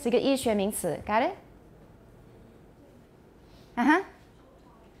 是一个医学名词。Got it?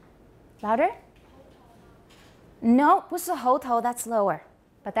 Louder? No, 不是喉头, that's lower.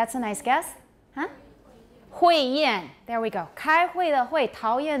 But that's a nice guess. Huh? 会厌. There we go. 开会的会,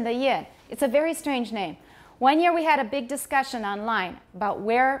 讨厌的厌. It's a very strange name. One year we had a big discussion online about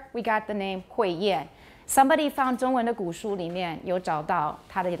where we got the name 会厌. Somebody found 中文的古书里面有找到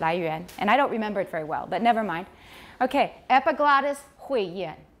它的来源, and I don't remember it very well, but never mind. Okay, epiglottis 会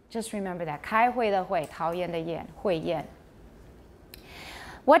厌. Just remember that. 开会的会, 讨厌的厌, 会厌.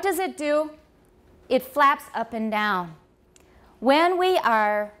 What does it do? It flaps up and down. When we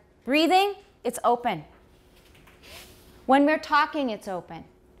are breathing, it's open. When we're talking, it's open.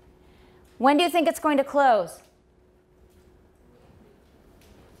 When do you think it's going to close?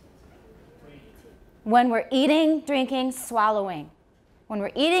 When we're eating, drinking, swallowing. When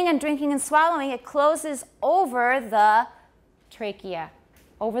we're eating and drinking and swallowing, it closes over the trachea,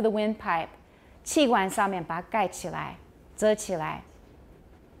 over the windpipe. 气管上面把它盖起来，遮起来。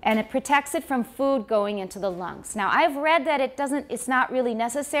And it protects it from food going into the lungs. Now, I've read that it's not really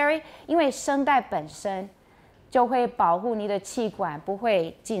necessary, 因为声带本身就会保护你的气管不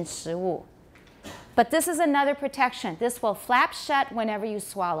会进食物。But this is another protection. This will flap shut whenever you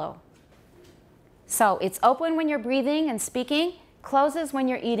swallow. So it's open when you're breathing and speaking, closes when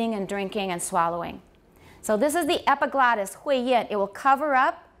you're eating and drinking and swallowing. So this is the epiglottis, 会厌. It will cover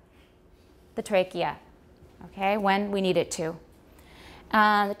up the trachea, okay, when we need it to.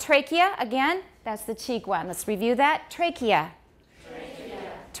 The trachea, again, that's the 气管. Let's review that. Trachea.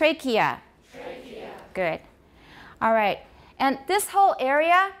 Trachea. Trachea. Good. All right. And this whole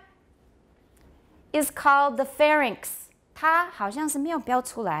area is called the pharynx. 它好像是没有标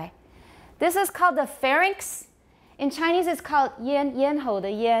出来. This is called the pharynx. In Chinese, it's called 咽, 咽喉的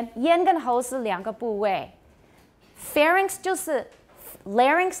咽. 咽跟喉是两个部位. Pharynx 就是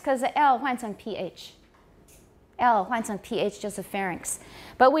larynx, 可是 L 换成 PH. L 换成 PH 就是 pharynx.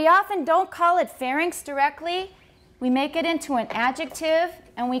 But we often don't call it pharynx directly. We make it into an adjective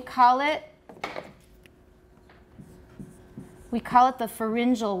and we call it the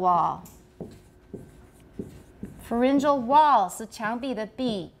pharyngeal wall. Pharyngeal wall 是墙壁的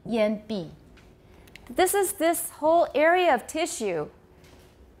壁, 咽壁. This is this whole area of tissue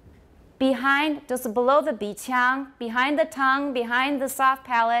behind, just below the 鼻腔, behind the tongue, behind the soft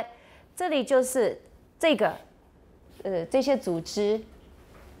palate. 这里就是这个这些组织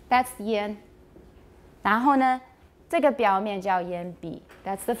that's 咽。然后呢，这个表面叫咽壁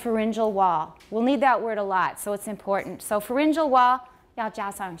that's the pharyngeal wall. We'll need that word a lot, so it's important. So pharyngeal wall 要加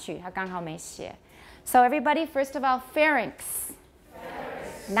上去，它刚好没写。So everybody, first of all, pharynx.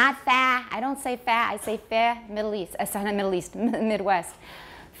 Not fa. I don't say fa. I say fa. Middle East. Not Middle East. Midwest.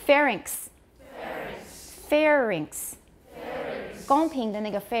 Pharynx. Pharynx. 公平的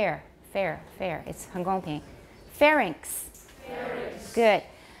那个 fair. It's 很公平。Pharynx. Good.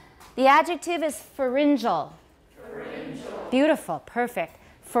 The adjective is pharyngeal. Beautiful. Perfect.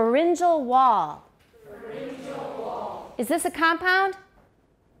 Pharyngeal wall. Is this a compound?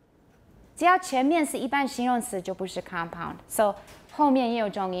 只要前面是一般形容词就不是 compound. So 后面也有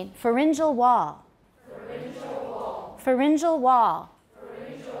重音 pharyngeal wall. Pharyngeal wall.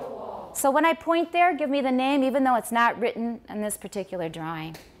 So when I point there, give me the name, even though it's not written in this particular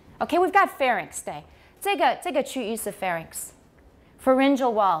drawing. Okay, we've got pharynx. 对，这个区域是 pharynx.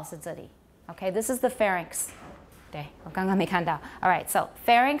 Pharyngeal wall 是这里. Okay, this is the pharynx. 对，我刚刚没看到. All right, so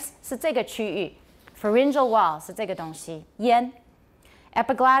pharynx 是这个区域 ，pharyngeal wall 是这个东西，咽。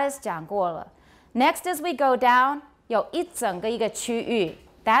Epiglottis 讲过了。Next, as we go down, 有一整个一个区域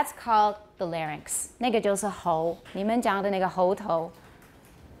 ，that's called the larynx. 那个就是喉，你们讲的那个喉头。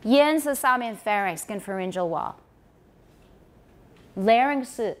咽是上面 pharynx 跟 pharyngeal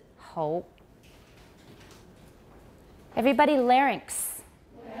wall。Larynx 是喉。Everybody larynx.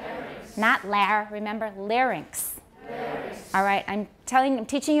 Not lar, remember larynx. All right, I'm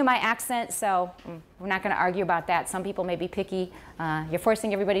teaching you my accent, so we're not going to argue about that. Some people may be picky. You're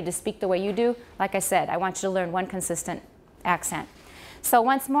forcing everybody to speak the way you do. Like I said, I want you to learn one consistent accent. So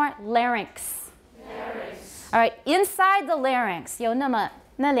once more, larynx. All right, inside the larynx 有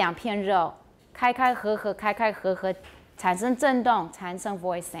那两片肉，开开合合，产生震动，产生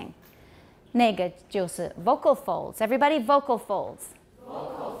voicing。那个就是 vocal folds. Everybody vocal folds.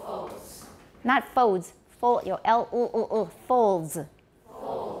 Vocal folds. Not folds. Fold 有 folds.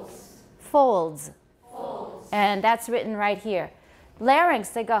 Folds. And that's written right here.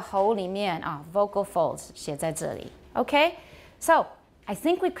 Larynx 这个喉里面啊 vocal folds 写在这里。Okay? So I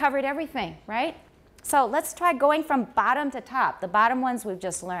think we've covered everything, right? So let's try going from bottom to top. The bottom ones we've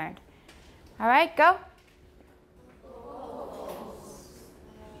just learned. All right, go.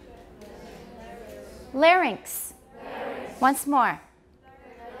 Larynx. Once more.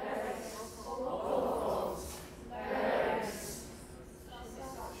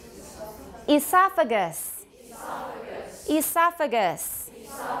 Esophagus. Esophagus.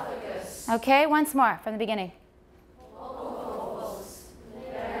 Okay, once more from the beginning.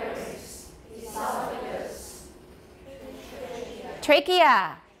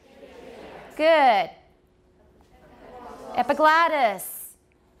 Trachea. Good. Epiglottis.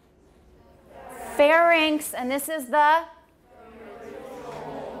 Pharynx, and this is the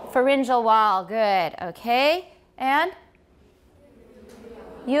pharyngeal wall. Good. Okay. And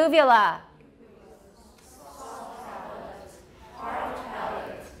uvula.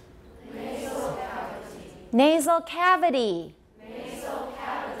 Nasal cavity.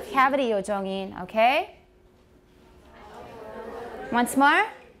 Cavity 有重音, okay? Once more.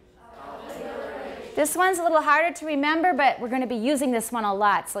 This one's a little harder to remember, but we're going to be using this one a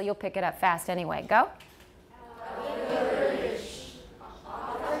lot, so you'll pick it up fast anyway. Go.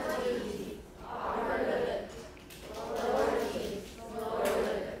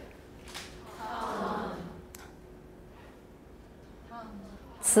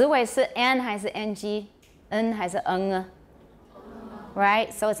 N 还是 ng？N 还是 ng？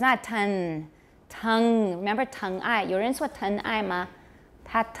 Right? So it's not tongue. Remember 疼爱？有人说疼爱吗？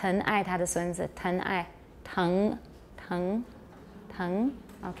他疼爱他的孙子，疼爱，疼。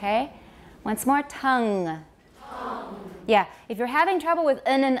Okay? Once more, tongue. Yeah, if you're having trouble with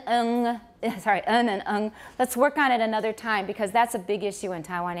n and ng, let's work on it another time because that's a big issue in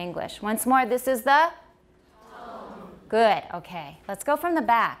Taiwan English. Once more, this is the Good, okay. Let's go from the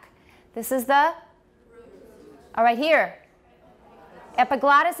back. This is the all right, here.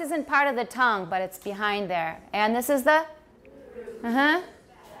 Epiglottis isn't part of the tongue, but it's behind there. And this is the Back,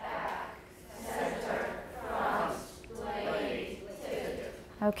 center, front, blade, tip.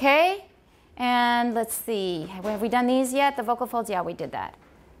 Okay. And let's see. Have we done these yet? The vocal folds? Yeah, we did that.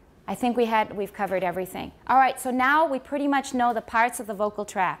 I think we've covered everything. All right, so now we pretty much know the parts of the vocal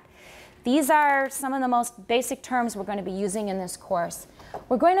tract. These are some of the most basic terms we're going to be using in this course.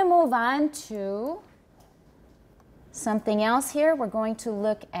 We're going to move on to something else here. We're going to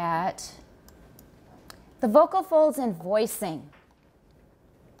look at the vocal folds and voicing.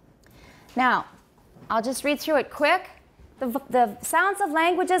 Now, I'll just read through it quick. The sounds of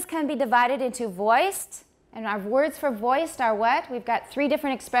languages can be divided into voiced, and our words for voiced are what? We've got 3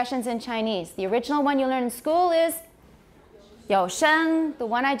 different expressions in Chinese. The original one you learn in school is 有声. The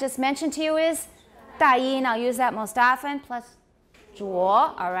one I just mentioned to you is 大音. I'll use that most often, plus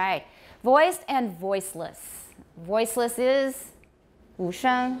浊. All right. Voiced and voiceless. Voiceless is 无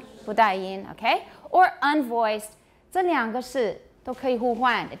声, 不带音, okay? Or unvoiced. 这两个是都可以互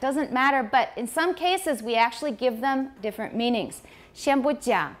换. It doesn't matter, but in some cases we actually give them different meanings. 先不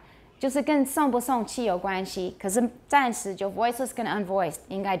讲，就是跟送不送气有关系。可是暂时就 voiceless 跟 unvoiced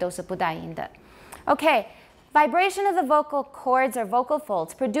应该都是不带音的。Okay, Vibration of the vocal cords or vocal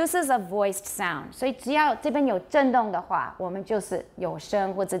folds produces a voiced sound. 所以只要这边有震动的话，我们就是有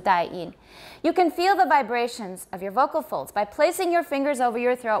声或者带音。You can feel the vibrations of your vocal folds by placing your fingers over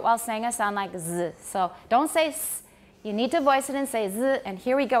your throat while saying a sound like z. So don't say s. You need to voice it and say z. And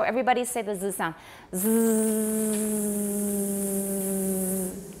here we go. Everybody say the z sound. Z.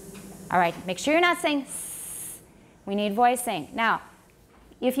 All right. Make sure you're not saying s. We need voicing. Now,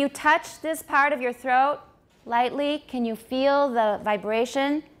 if you touch this part of your throat lightly, can you feel the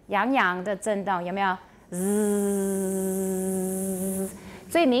vibration? 痒痒的震动，有没有？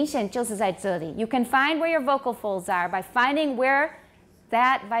最明显就是在这里。You can find where your vocal folds are by finding where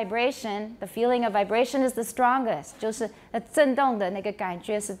that vibration, the feeling of vibration is the strongest. 就是震动的那个感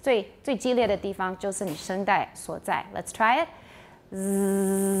觉是最激烈的地方，就是你声带所在。Let's try it.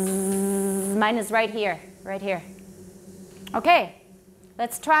 Mine is right here, right here. Okay.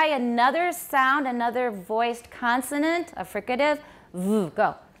 Let's try another sound, another voiced consonant, a fricative. V,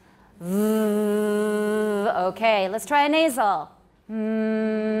 go. V. Okay, let's try a nasal.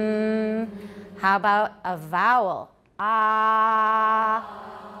 How about a vowel? Ah.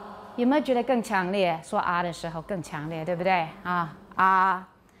 有没有觉得更强烈？说啊的时候更强烈，对不对？啊啊。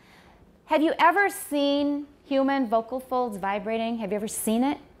Have you ever seen human vocal folds vibrating? Have you ever seen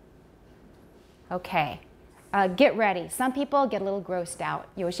it? Okay. Get ready. Some people get a little grossed out.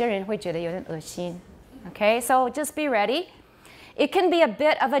 有些人会觉得有点恶心. Okay, so just be ready. It can be a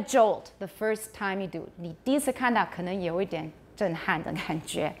bit of a jolt the first time you do. 你第一次看到可能有一点震撼的感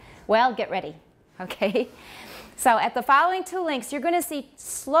觉. Well, get ready. Okay? So at the following 2 links, you're going to see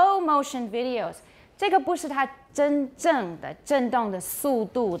slow motion videos. 这个不是它真正的震动的速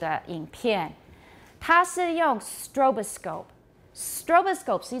度的影片，它是用 stroboscope.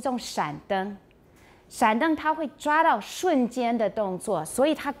 Stroboscope 是一种闪灯。闪灯它会抓到瞬间的动作，所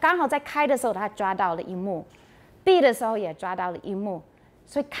以它刚好在开的时候它抓到了一幕，闭的时候也抓到了一幕，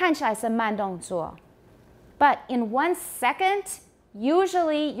所以看起来是慢动作。But in 1 second,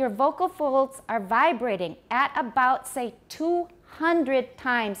 usually your vocal folds are vibrating at about, say, 200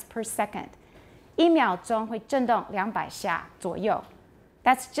 times per second. 1秒钟会震动200下左右。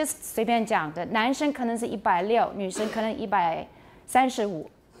That's just 随便讲的，男生可能是160，女生可能135。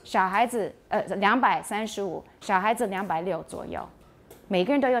小孩子235，小孩子260左右，每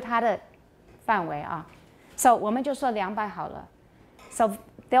个人都有他的范围啊。So 我们就说200好了。So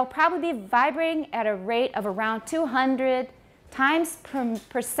they'll probably be vibrating at a rate of around 200 times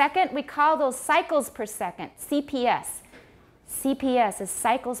per second. We call those cycles per second, CPS. CPS is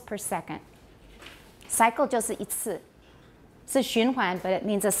cycles per second. Cycle 就是一次，是循环 but it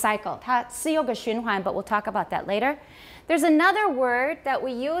means a cycle. 它是有个循环 but we'll talk about that later. There's another word that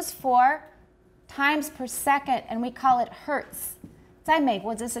we use for times per second, and we call it hertz. 在美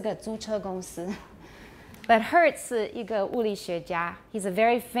国这是个租车公司 But Hertz 是一个物理学家 He's a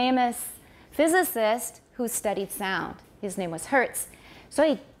very famous physicist who studied sound. His name was Hertz. 所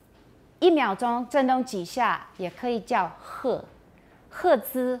以1秒钟震动几下也可以叫赫，赫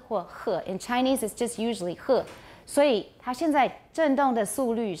兹或赫。In Chinese, it's just usually 赫。所以它现在震动的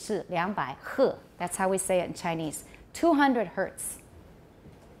速率是200赫。That's how we say it in Chinese. 200 hertz.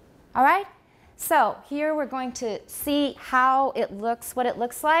 All right? So here we're going to see how it looks, what it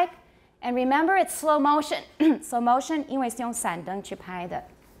looks like. And remember, it's slow motion. Slow motion, 因为是用闪灯去拍的。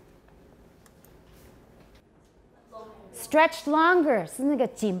Stretched longer 是那个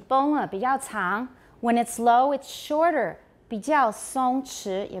紧绷了，比较长。When it's low, it's shorter. 比较松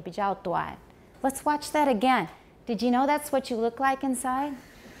弛，也比较短。Let's watch that again. Did you know that's what you look like inside?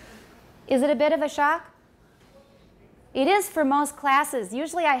 Is it a bit of a shock? It is for most classes.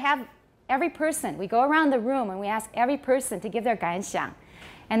 Usually I have every person. We go around the room and we ask every person to give their 感想.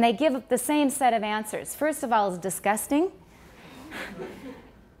 And they give the same set of answers. First of all, it's disgusting.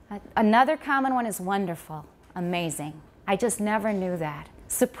 Another common one is wonderful, amazing. I just never knew that.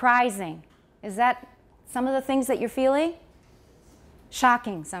 Surprising. Is that some of the things that you're feeling?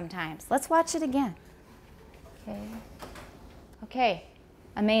 Shocking sometimes. Let's watch it again. Okay. Okay.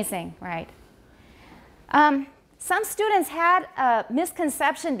 Amazing, right? Some students had a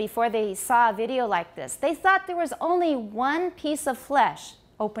misconception before they saw a video like this. They thought there was only one piece of flesh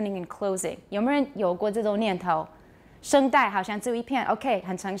opening and closing. 有没有人有过这种念头？声带好像只有一片。OK，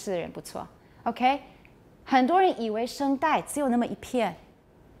 很诚实的人不错。OK， 很多人以为声带只有那么一片，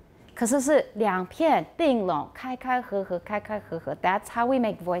可是是2片并拢，开开合合，开开合合。That's how we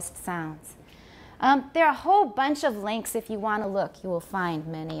make voiced sounds. There are a whole bunch of links if you want to look. You will find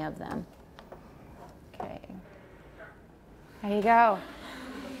many of them. Okay. There you go.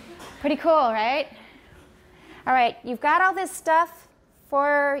 Pretty cool, right? All right, you've got all this stuff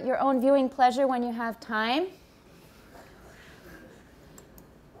for your own viewing pleasure when you have time.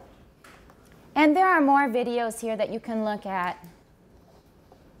 And there are more videos here that you can look at.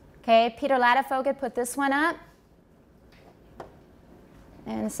 Okay, Peter Ladefoged put this one up.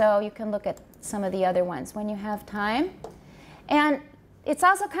 And so you can look at some of the other ones when you have time. And it's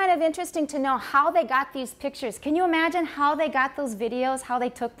also kind of interesting to know how they got these pictures. Can you imagine how they got those videos, how they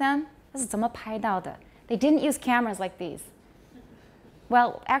took them? 这是怎么拍到的? They didn't use cameras like these.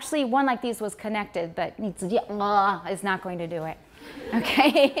 Well, actually, one like these was connected, but 你直接 is not going to do it.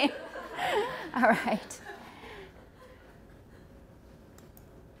 Okay? All right.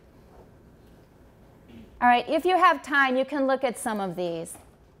 All right, if you have time, you can look at some of these.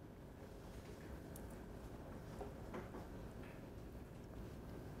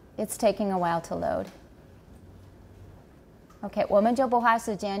 It's taking a while to load. Okay, 我们就不花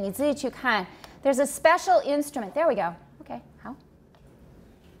时间，你自己去看。There's a special instrument. There we go. Okay, 好。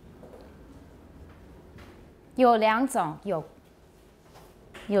有两种，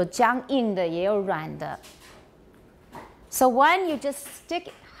有僵硬的，也有软的。So one you just stick，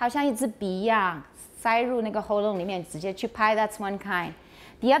 好像一支笔一样，塞入那个喉咙里面，直接去拍。That's one kind.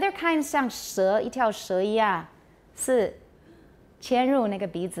 The other kind 像蛇，一条蛇一样，是嵌入那个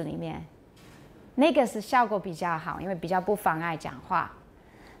鼻子里面。那个是效果比较好，因为比较不妨碍讲话。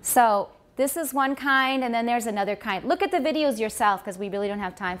So this is one kind, and then there's another kind. Look at the videos yourself, because we really don't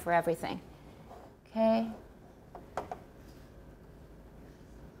have time for everything. Okay.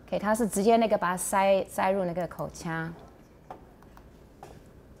 Okay, 它是直接那个把它塞入那个口腔。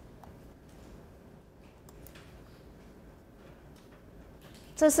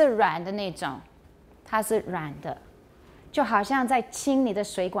这是软的那种，它是软的，就好像在清你的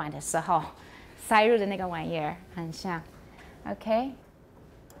水管的时候塞入的那个玩意儿，很像。Okay.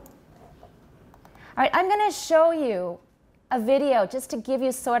 All right, I'm going to show you a video just to give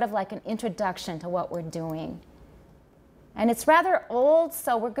you sort of like an introduction to what we're doing. And it's rather old,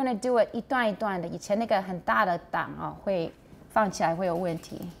 so we're going to do it 一段一段的。以前那个很大的档哦，会放起来会有问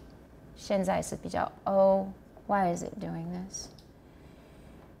题。现在是比较why is it doing this?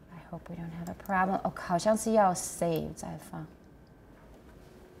 I hope we don't have a problem. 哦，好像是要 save 再放。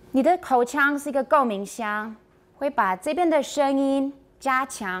你的口腔是一个共鸣箱，会把这边的声音加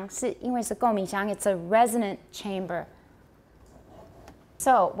强，是因为是共鸣箱 ，it's a resonant chamber.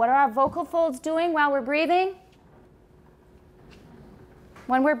 So, what are our vocal folds doing while we're breathing?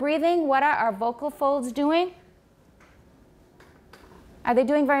 When we're breathing, what are our vocal folds doing? Are they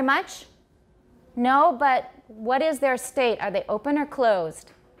doing very much? No, but what is their state? Are they open or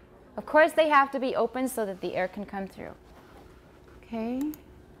closed? Of course, they have to be open so that the air can come through. Okay.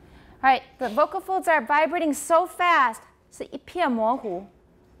 All right, the vocal folds are vibrating so fast, 是一片模糊，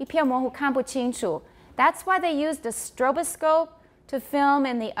看不清楚。That's why they used a stroboscope to film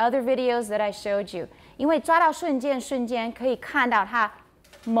in the other videos that I showed you. 因为抓到瞬间可以看到它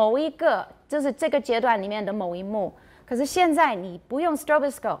某一个，就是这个阶段里面的某一幕。可是现在你不用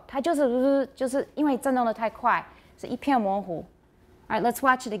stroboscope， 它就是因为震动的太快，是一片模糊。All right, let's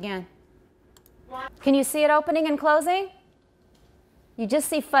watch it again. Can you see it opening and closing? You just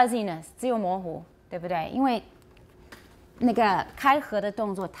see fuzziness， 只有模糊，对不对？因为那个开合的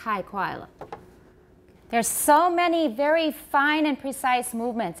动作太快了。There's so many very fine and precise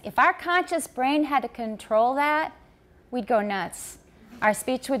movements. If our conscious brain had to control that, we'd go nuts. Our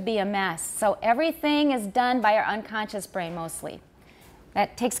speech would be a mess. So everything is done by our unconscious brain mostly.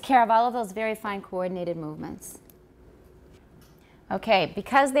 That takes care of all of those very fine coordinated movements. Okay,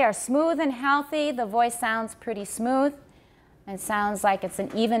 because they are smooth and healthy, the voice sounds pretty smooth. It sounds like it's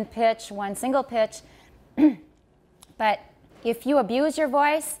an even pitch, one single pitch. But if you abuse your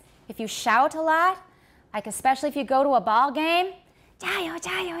voice, if you shout a lot, like especially if you go to a ball game, 加油,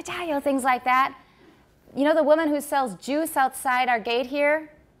加油,加油, things like that. You know the woman who sells juice outside our gate here?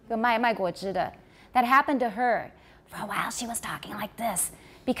 卖果汁的. That happened to her. For a while she was talking like this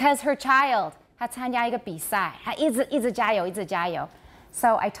because her child 她参加一个比赛，她一直加油，一直加油。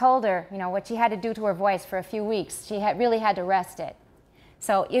So I told her, you know, what she had to do to her voice for a few weeks. She really had to rest it.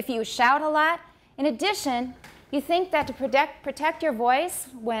 So if you shout a lot, in addition, you think that to protect your voice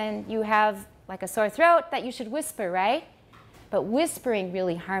when you have like a sore throat, that you should whisper, right? But whispering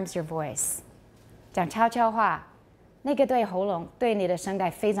really harms your voice. 讲悄悄话，那个对喉咙、对你的声带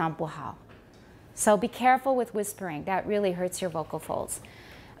非常不好。So be careful with whispering. That really hurts your vocal folds.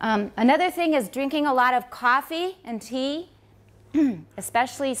 Another thing is drinking a lot of coffee and tea,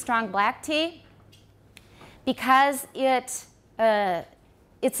 especially strong black tea, because it's a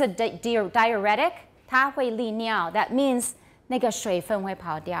diuretic. 它会利尿. That means 那个水分会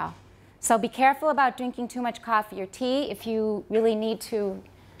跑掉. So be careful about drinking too much coffee or tea if you really need to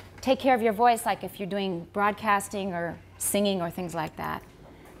take care of your voice, like if you're doing broadcasting or singing or things like that.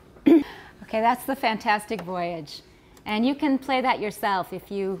 Okay, that's the Fantastic Voyage. And you can play that yourself if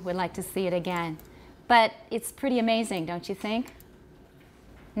you would like to see it again. But it's pretty amazing, don't you think?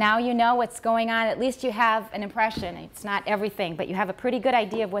 Now you know what's going on. At least you have an impression. It's not everything, but you have a pretty good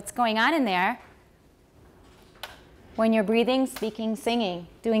idea of what's going on in there when you're breathing, speaking, singing,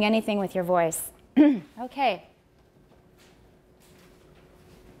 doing anything with your voice. Okay.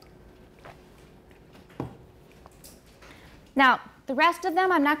 Now, the rest of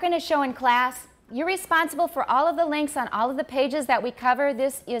them I'm not going to show in class. You're responsible for all of the links on all of the pages that we cover.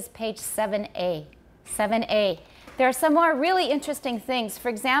 This is page 7A. 7A. There are some more really interesting things. For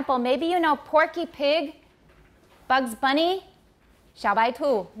example, maybe you know Porky Pig, Bugs Bunny, 小白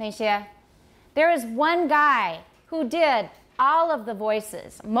兔那些. There is one guy who did all of the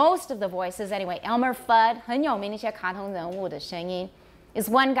voices, most of the voices anyway. Elmer Fudd, 很有名那些卡通人物的声音, is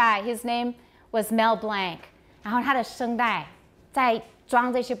one guy. His name was Mel Blanc. 然后他的声带在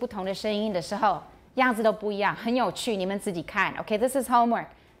装这些不同的声音的时候，样子都不一样，很有趣，你们自己看。Okay, this is homework.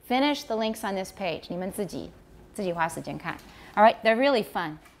 Finish the links on this page. 你们自己花时间看. All right, they're really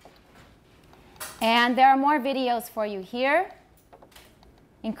fun. And there are more videos for you here.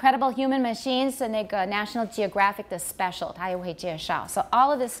 Incredible Human Machines 的那个 National Geographic 的 special, 它也会介绍. So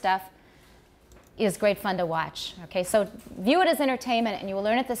all of this stuff is great fun to watch. Okay, so view it as entertainment and you will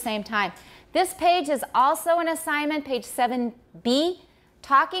learn at the same time. This page is also an assignment, page 7B,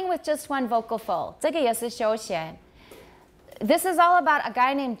 talking with just one vocal fold. 这个也是休闲. This is all about a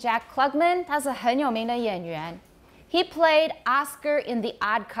guy named Jack Klugman. 他是很有名的演员. He played Oscar in The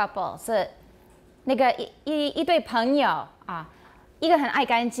Odd Couple. 是那个一对朋友啊，一个很爱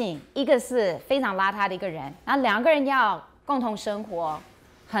干净，一个是非常邋遢的一个人。然后两个人要共同生活，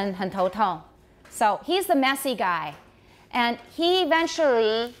很头痛。So he's the messy guy. And he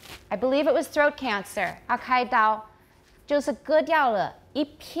eventually, I believe it was throat cancer, 他开刀，就是割掉了一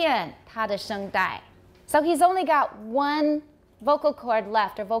片他的声带。So he's only got one vocal cord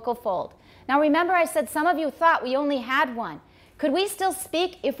left, or vocal fold. Now remember I said some of you thought we only had one. Could we still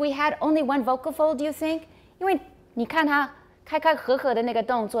speak if we had only one vocal fold, do you think? 因为你看他开开合合的那个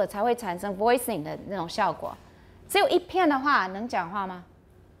动作才会产生 voicing 的那种效果。只有一片的话，能讲话吗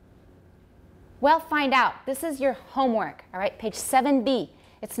？Well, find out. This is your homework, all right? Page 7B.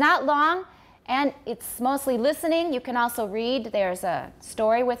 It's not long, and it's mostly listening. You can also read. There's a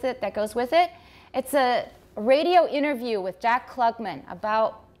story with it that goes with it. It's a radio interview with Jack Klugman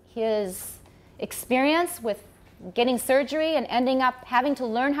about his experience with getting surgery and ending up having to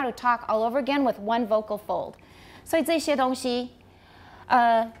learn how to talk all over again with one vocal fold. 所以这些东西，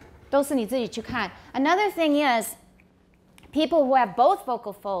都是你自己去看. Another thing is, people who have both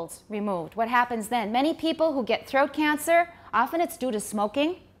vocal folds removed, what happens then? Many people who get throat cancer, often it's due to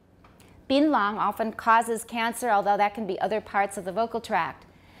smoking. 槟榔 often causes cancer, although that can be other parts of the vocal tract.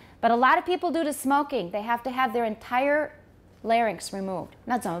 But a lot of people due to smoking, they have to have their entire larynx removed.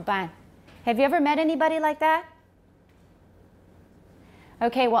 那怎么办? Have you ever met anybody like that?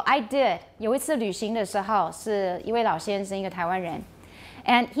 Okay, well, I did. 有一次旅行的时候，是一位老先生，一个台湾人.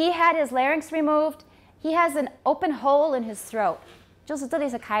 And he had his larynx removed. He has an open hole in his throat. 就是这里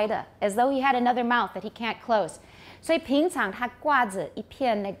是开的, as though he had another mouth that he can't close. 所以平常他挂着一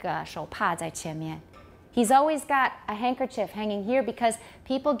片那个手帕在前面. He's always got a handkerchief hanging here because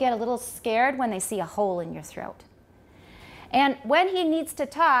people get a little scared when they see a hole in your throat. And when he needs to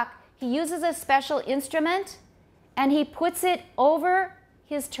talk, he uses a special instrument and he puts it over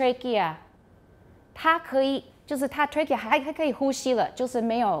his trachea. 他可以，就是他 trachea 还可以呼吸了，就是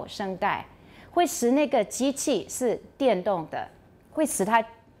没有声带，会使那个机器是电动的，会使它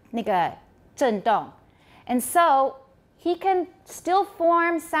那个震动。And so he can still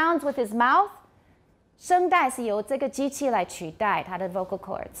form sounds with his mouth. 声带是由这个机器来取代它的 vocal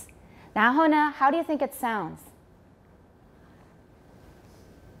cords. 然后呢 how do you think it sounds?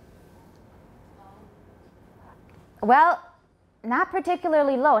 Well, not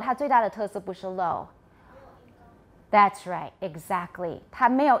particularly low. 它最大的特色不是 low. That's right, exactly. 它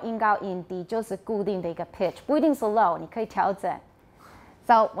没有音高音低，就是固定的一个 pitch. 不一定是 low, 你可以调整.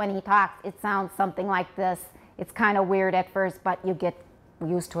 So when he talks, it sounds something like this. It's kind of weird at first, but you get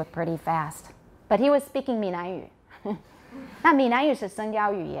used to it pretty fast. But he was speaking 闽南语. 那闽南语是声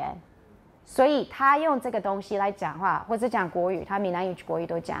调语言，所以他用这个东西来讲话，或者讲国语，他闽南语、国语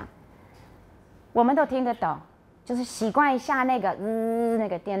都讲，我们都听得懂，就是习惯一下那个那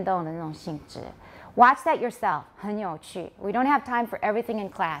个电动的那种性质。Watch that yourself, 很有趣。We don't have time for everything in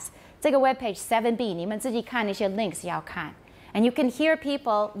class. 这个 webpage 7B, 你们自己看那些 links 要看。And you can hear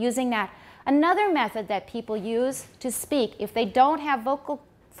people using that. Another method that people use to speak if they don't have vocal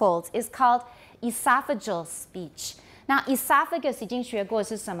folds is called esophageal speech. Now, esophagus 已经学过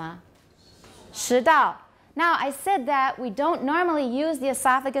是什么？食道. Now, I said that we don't normally use the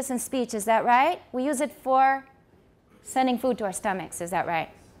esophagus in speech. Is that right? We use it for sending food to our stomachs. Is that right?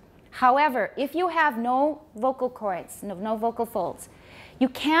 However, if you have no vocal cords, no vocal folds, you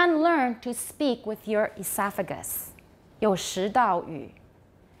can learn to speak with your esophagus. 有食道语.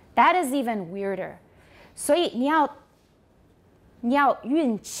 That is even weirder. 所以你要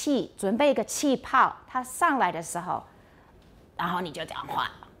运气，准备一个气泡，它上来的时候，然后你就讲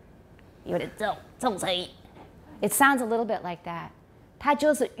话，有点这种声音。It sounds a little bit like that. 它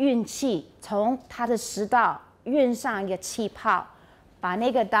就是运气，从它的食道运上一个气泡，把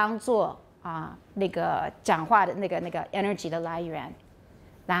那个当做那个讲话的那个 energy 的来源。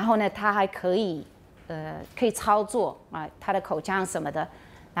然后呢，它还可以操作它的口腔什么的，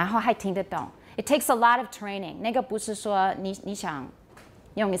然后还听得懂。It takes a lot of training. 那个不是说你想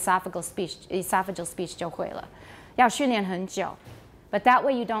用 esophageal speech 就会了，要训练很久。But that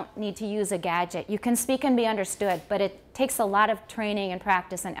way you don't need to use a gadget. You can speak and be understood, but it takes a lot of training and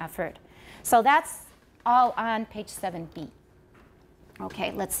practice and effort. So that's all on page 7b.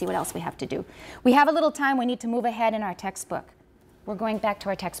 Okay, let's see what else we have to do. We have a little time. We need to move ahead in our textbook. We're going back to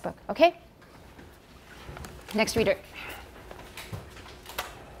our textbook, okay? Next reader.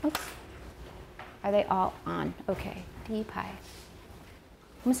 Oops. Are they all on? Okay. 第一排。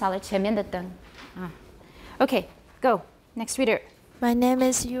我们少了前面的灯。Okay, go. Next reader. My name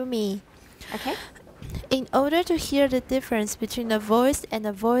is Yumi. Okay. In order to hear the difference between a voiced and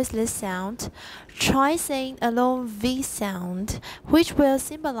a voiceless sound, try saying a long V sound, which will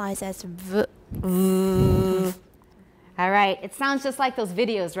symbolize as V. All right, it sounds just like those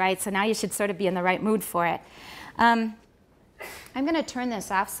videos, right? So now you should sort of be in the right mood for it. I'm going to turn this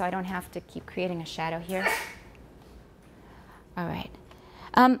off so I don't have to keep creating a shadow here. All right.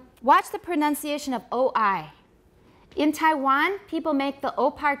 Watch the pronunciation of OI. In Taiwan, people make the O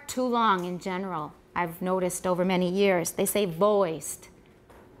part too long in general. I've noticed over many years. They say voiced.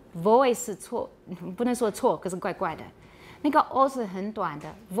 Voice 是错，不能说错，可是怪怪的。那个 O 是很短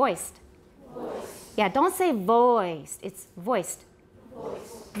的 voiced. Yeah, don't say voiced. It's voiced.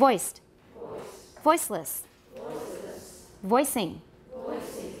 Voiced. Voiceless. Voicing.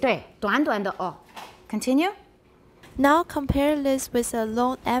 对，短短的 O. Continue. Now compare this with a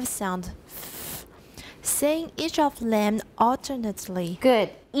long F sound, saying each of them alternately.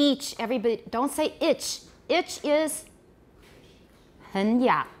 Good. Each. Everybody, don't say itch. Itch is 很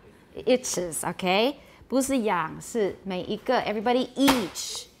痒 itches, okay? 不是痒，是每一个 everybody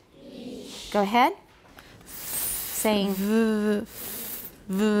each. Go ahead. Saying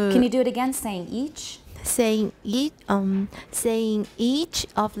Can you do it again? Saying each. Saying each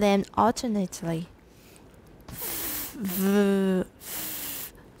of them alternately.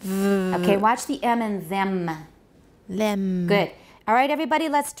 Okay, watch the M and them. Them. Good. All right, everybody,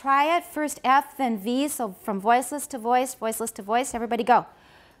 let's try it. First F, then V. So from voiceless to voice, voiceless to voice. Everybody go.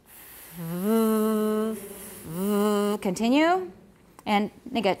 Continue. And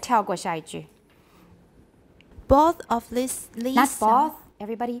那个跳过下一句。Both of these Not both.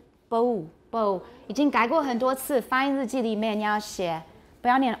 Everybody, bow, bow. 已经改过很多次，发音日记里面你要写，不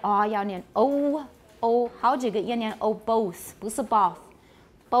要念 O， 要念 O。O 好几个也念 O both， 不是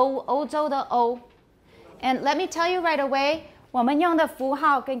both。Bow 欧洲的 O。And let me tell you right away， 我们用的符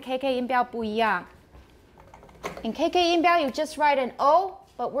号跟 KK 音标不一样。In KK 音标 you just write an O,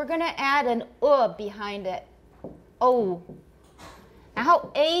 but we're gonna add an behind it. O。然后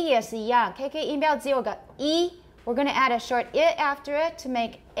A 也是一样 ，KK 音标只有个 E。We're going to add a short I after it to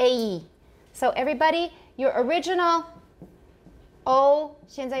make AE. So everybody, your original O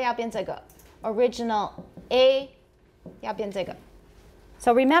现在要变这个 original A 要变这个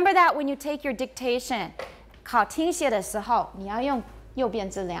So remember that when you take your dictation. 考听写的时候，你要用右边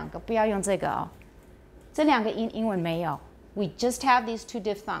这两个，不要用这个哦。这两个英文没有。We just have these two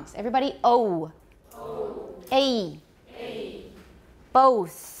diphthongs. Everybody O. A.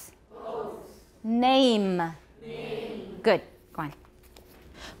 Both. Name. Good. Go on.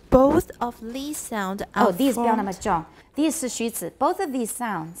 Both of these sounds are these 不要那么 formed. 重。These 是虚词。Both of these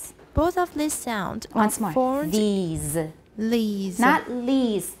sounds. Both of these sounds are Once more. formed. These. These. Not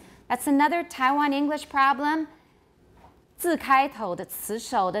these. That's another Taiwan English problem. 字开头的词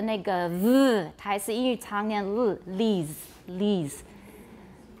首的那个 v， 台式英语常念 these。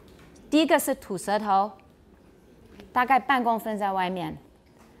第一个是吐舌头，大概半公分在外面。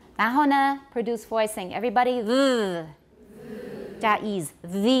然后呢 ，produce voicing. Everybody v， 加 these.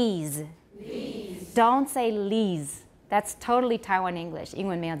 Don't say these. That's totally Taiwan English. 英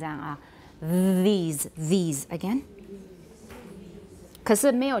文没有这样啊。These again. 可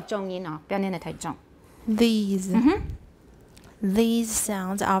是没有重音哦，不要念得太重。These. These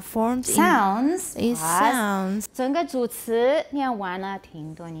sounds are formed Sounds. in sounds 整个主词念完了，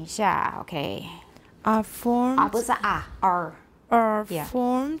停顿一下 ，OK。 are formed 不是are Yeah.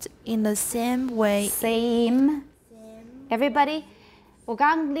 formed in the same way. same. Everybody， 我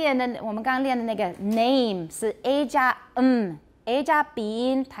们刚练的那个 name 是 a 加 a 加鼻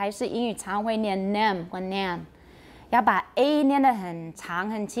音，台式英语常会念 name 或 nam， 要把 a 念得很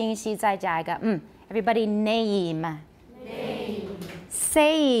长很清晰，再加一个Everybody name.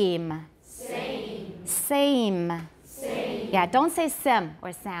 Same. Yeah, don't say Sam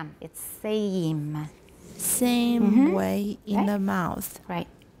or Sam. It's same. Same way in Right. the mouth. Right.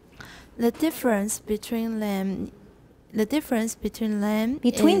 The difference between them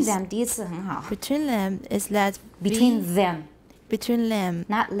Between is, them 第一次很好。 between them is that Between them, between them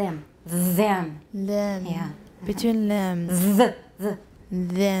not them. Them. them Yeah. between them The.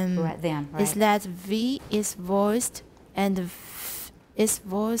 them Right, them. Right. is that V is voiced and V is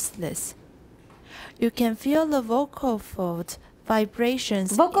voiceless. You can feel the vocal fold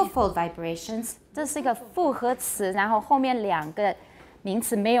vibrations. Vocal fold vibrations， 这是一个复合词，然后后面两个名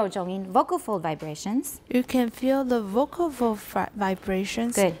词没有重音。Vocal fold vibrations. You can feel the vocal fold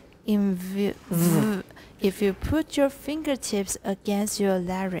vibrations Good. in V if you put your fingertips against your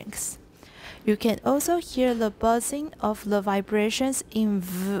larynx. You can also hear the buzzing of the vibrations in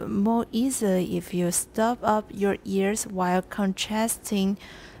V more easily if you stop up your ears while contrasting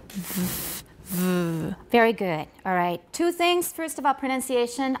V. Very good. All right. Two things. First of all,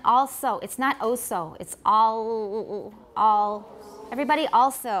 pronunciation. Also. It's not also. It's all. Everybody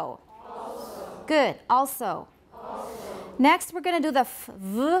also. Good. Also. Next, we're going to do the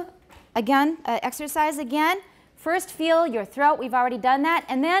V again, exercise again. First, feel your throat. We've already done that.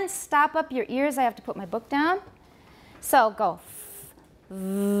 And then stop up your ears. I have to put my book down. So go.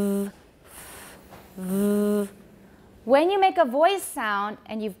 When you make a voice sound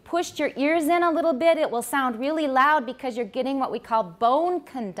and you've pushed your ears in a little bit, it will sound really loud because you're getting what we call bone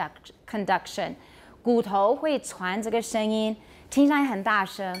conduction. 骨头会传这个声音，听起来很大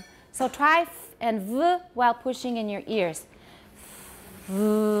声。So try and V while pushing in your ears.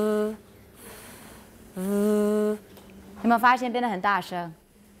 V. 有没有发现变得很大声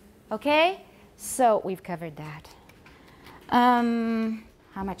Okay, so we've covered that.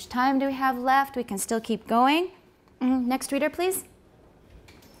 How much time do we have left? We can still keep going. Next reader, please.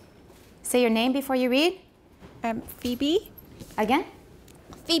 Say your name before you read. Phoebe. Again?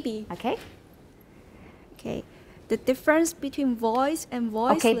 Phoebe. Okay. Okay. The difference between voice and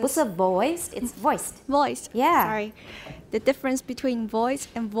voiceless. Okay, 不是 voiced, it's voiced. Voiced. Yeah. Sorry. The difference between voice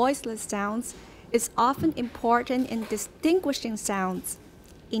and voiceless sounds is often important in distinguishing sounds.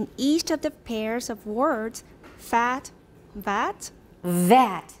 In each of the pairs of words, fat, vat,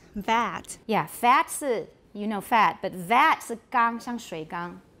 That. vat, Yeah, fat 是 you know fat, but that 是缸，像水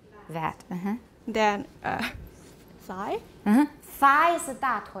缸。That. then thigh, Thigh 是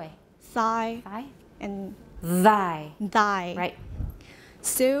大腿。 thigh, Thigh. and Thigh. thigh. Right.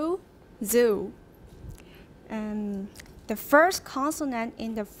 Zoo, zoo. The first consonant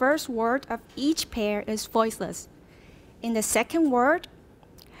in the first word of each pair is voiceless. In the second word,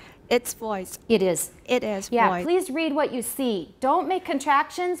 it's voiced. It is. It is Yeah, voiced. please read what you see. Don't make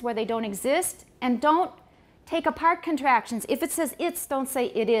contractions where they don't exist, and don't take apart contractions. If it says it's, don't say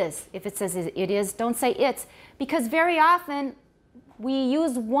it is. If it says it is, don't say it's. Because very often we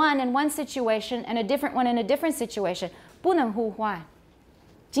use one in one situation and a different one in a different situation. 不能互换。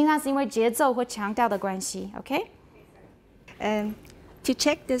经常是因为节奏或强调的关系 okay? And to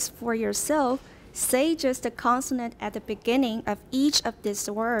check this for yourself, say just the consonant at the beginning of each of these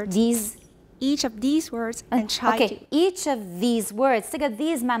words. Each of these words and try Okay, to. each of these words. 这个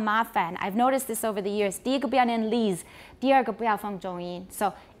these 蛮麻烦. I've noticed this over the years. 第一个不要念 these, 第二个不要放重音.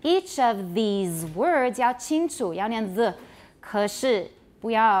 So each of these words 要清楚，要念 the. 可是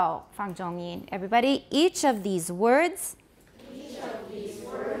不要放重音. Everybody, each of these words.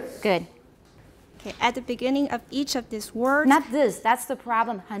 Good. Okay, at the beginning of each of these words. Not this. That's the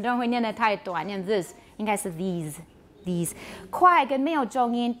problem. 很多人会念得太短，念 this 应该是 these. These 快跟没有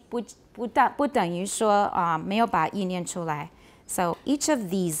重音不等于说没有把音念出来. So each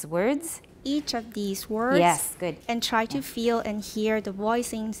of these words. Each of these words. Yes, good. And try to feel and hear the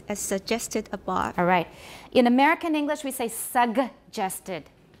voicings as suggested above. All right. In American English, we say suggested.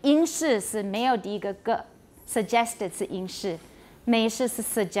 英式是没有第一个个 suggested 是英式，美式是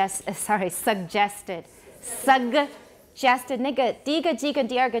suggested. Suggested 那个第一个 G 跟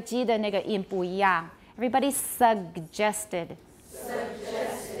第二个 G 的那个音不一样。Everybody suggested.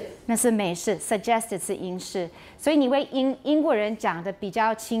 那是美式 ，suggested 是英式，所以你会英国人讲的比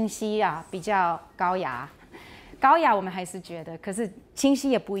较清晰啊，比较高雅，高雅我们还是觉得，可是清晰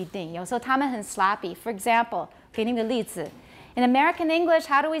也不一定。有时候他们很 sloppy. For example, 给你个例子。In American English,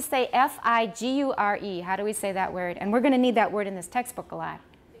 how do we say F-I-G-U-R-E? How do we say that word? And we're going to need that word in this textbook a lot.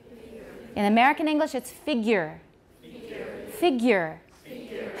 In American English, it's figure. Figure.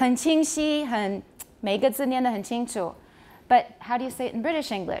 很清晰，每个字念得很清楚。But how do you say it in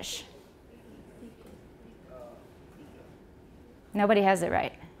British English? Nobody has it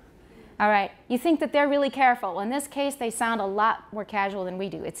right. All right. You think that they're really careful. Well, in this case, they sound a lot more casual than we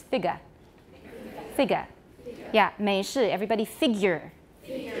do. It's figure. Figure. Yeah, 美式, everybody figure.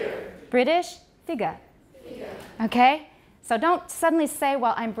 British, figure. Okay? So don't suddenly say,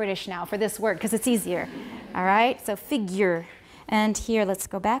 well, I'm British now for this word, because it's easier. All right? So figure. And here, let's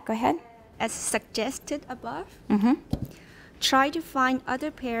go back. Go ahead. As suggested above, try to find other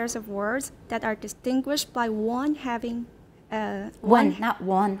pairs of words that are distinguished by one having One, not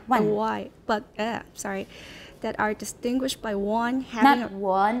one. a Y, but that are distinguished by one having Not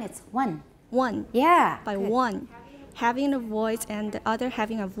one, it's one. one Yeah. by good. one having a voice and the other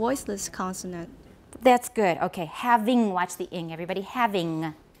having a voiceless consonant. That's good. Okay, having, watch the ing, everybody,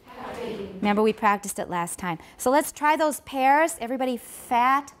 having. Remember we practiced it last time. So let's try those pairs. Everybody,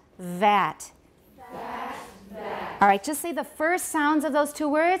 fat, vat. All right, just say the first sounds of those two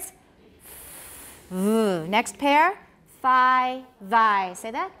words. Next pair, thigh, thy.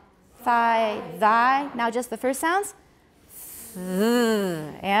 Say that. Thigh, thy. Now just the first sounds.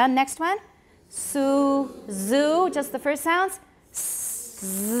 And next one. Su, zoo. Just the first sounds.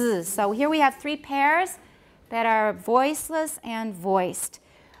 So here we have three pairs that are voiceless and voiced.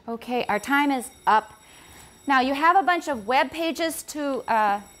 Okay, our time is up. Now you have a bunch of web pages to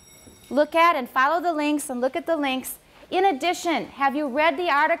look at and follow the links and look at the links. In addition, have you read the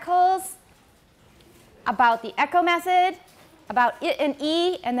articles about the echo method, about it and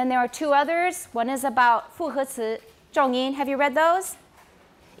e, and then there are two others. One is about 复合词, 重音. Have you read those?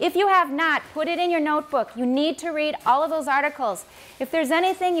 If you have not, put it in your notebook. You need to read all of those articles. If there's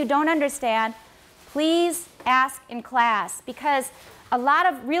anything you don't understand, please ask in class, because a lot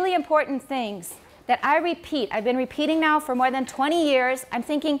of really important things that I repeat, I've been repeating now for more than 20 years. I'm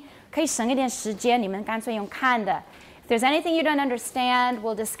thinking, 可以省一点时间，你们干脆用看的. If there's anything you don't understand,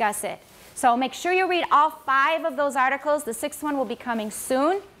 we'll discuss it. So make sure you read all 5 of those articles. The 6th one will be coming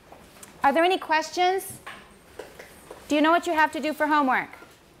soon. Are there any questions? Do you know what you have to do for homework?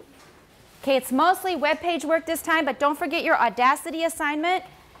 Okay, it's mostly web page work this time, but don't forget your Audacity assignment.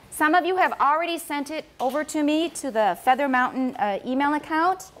 Some of you have already sent it over to me to the Feather Mountain email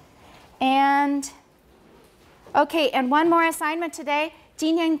account. And, okay, and one more assignment today.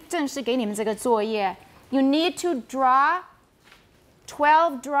 今天正式给你们这个作业. You need to draw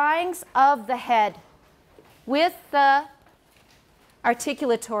 12 drawings of the head with the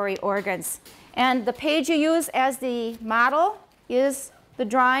articulatory organs. And the page you use as the model is the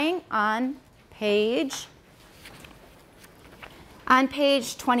drawing on page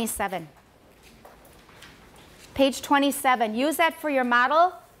 27. Page 27. Use that for your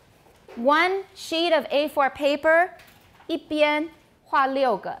model. One sheet of A4 paper, 一边画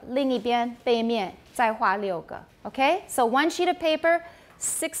6个，另一边背面再画6个. Okay? So one sheet of paper,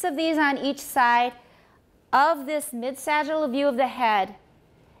 6 of these on each side of this mid-sagittal view of the head.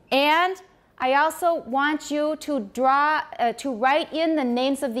 And I also want you to draw, to write in the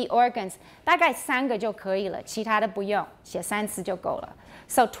names of the organs. 大概3个就可以了，其他的不用，写3次就够了.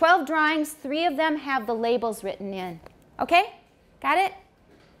 So 12 drawings, 3 of them have the labels written in. Okay? Got it?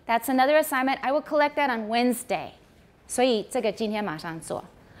 That's another assignment. I will collect that on Wednesday. 所以这个今天马上做.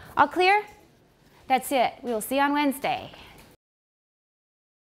 All clear? That's it. We will see you on Wednesday.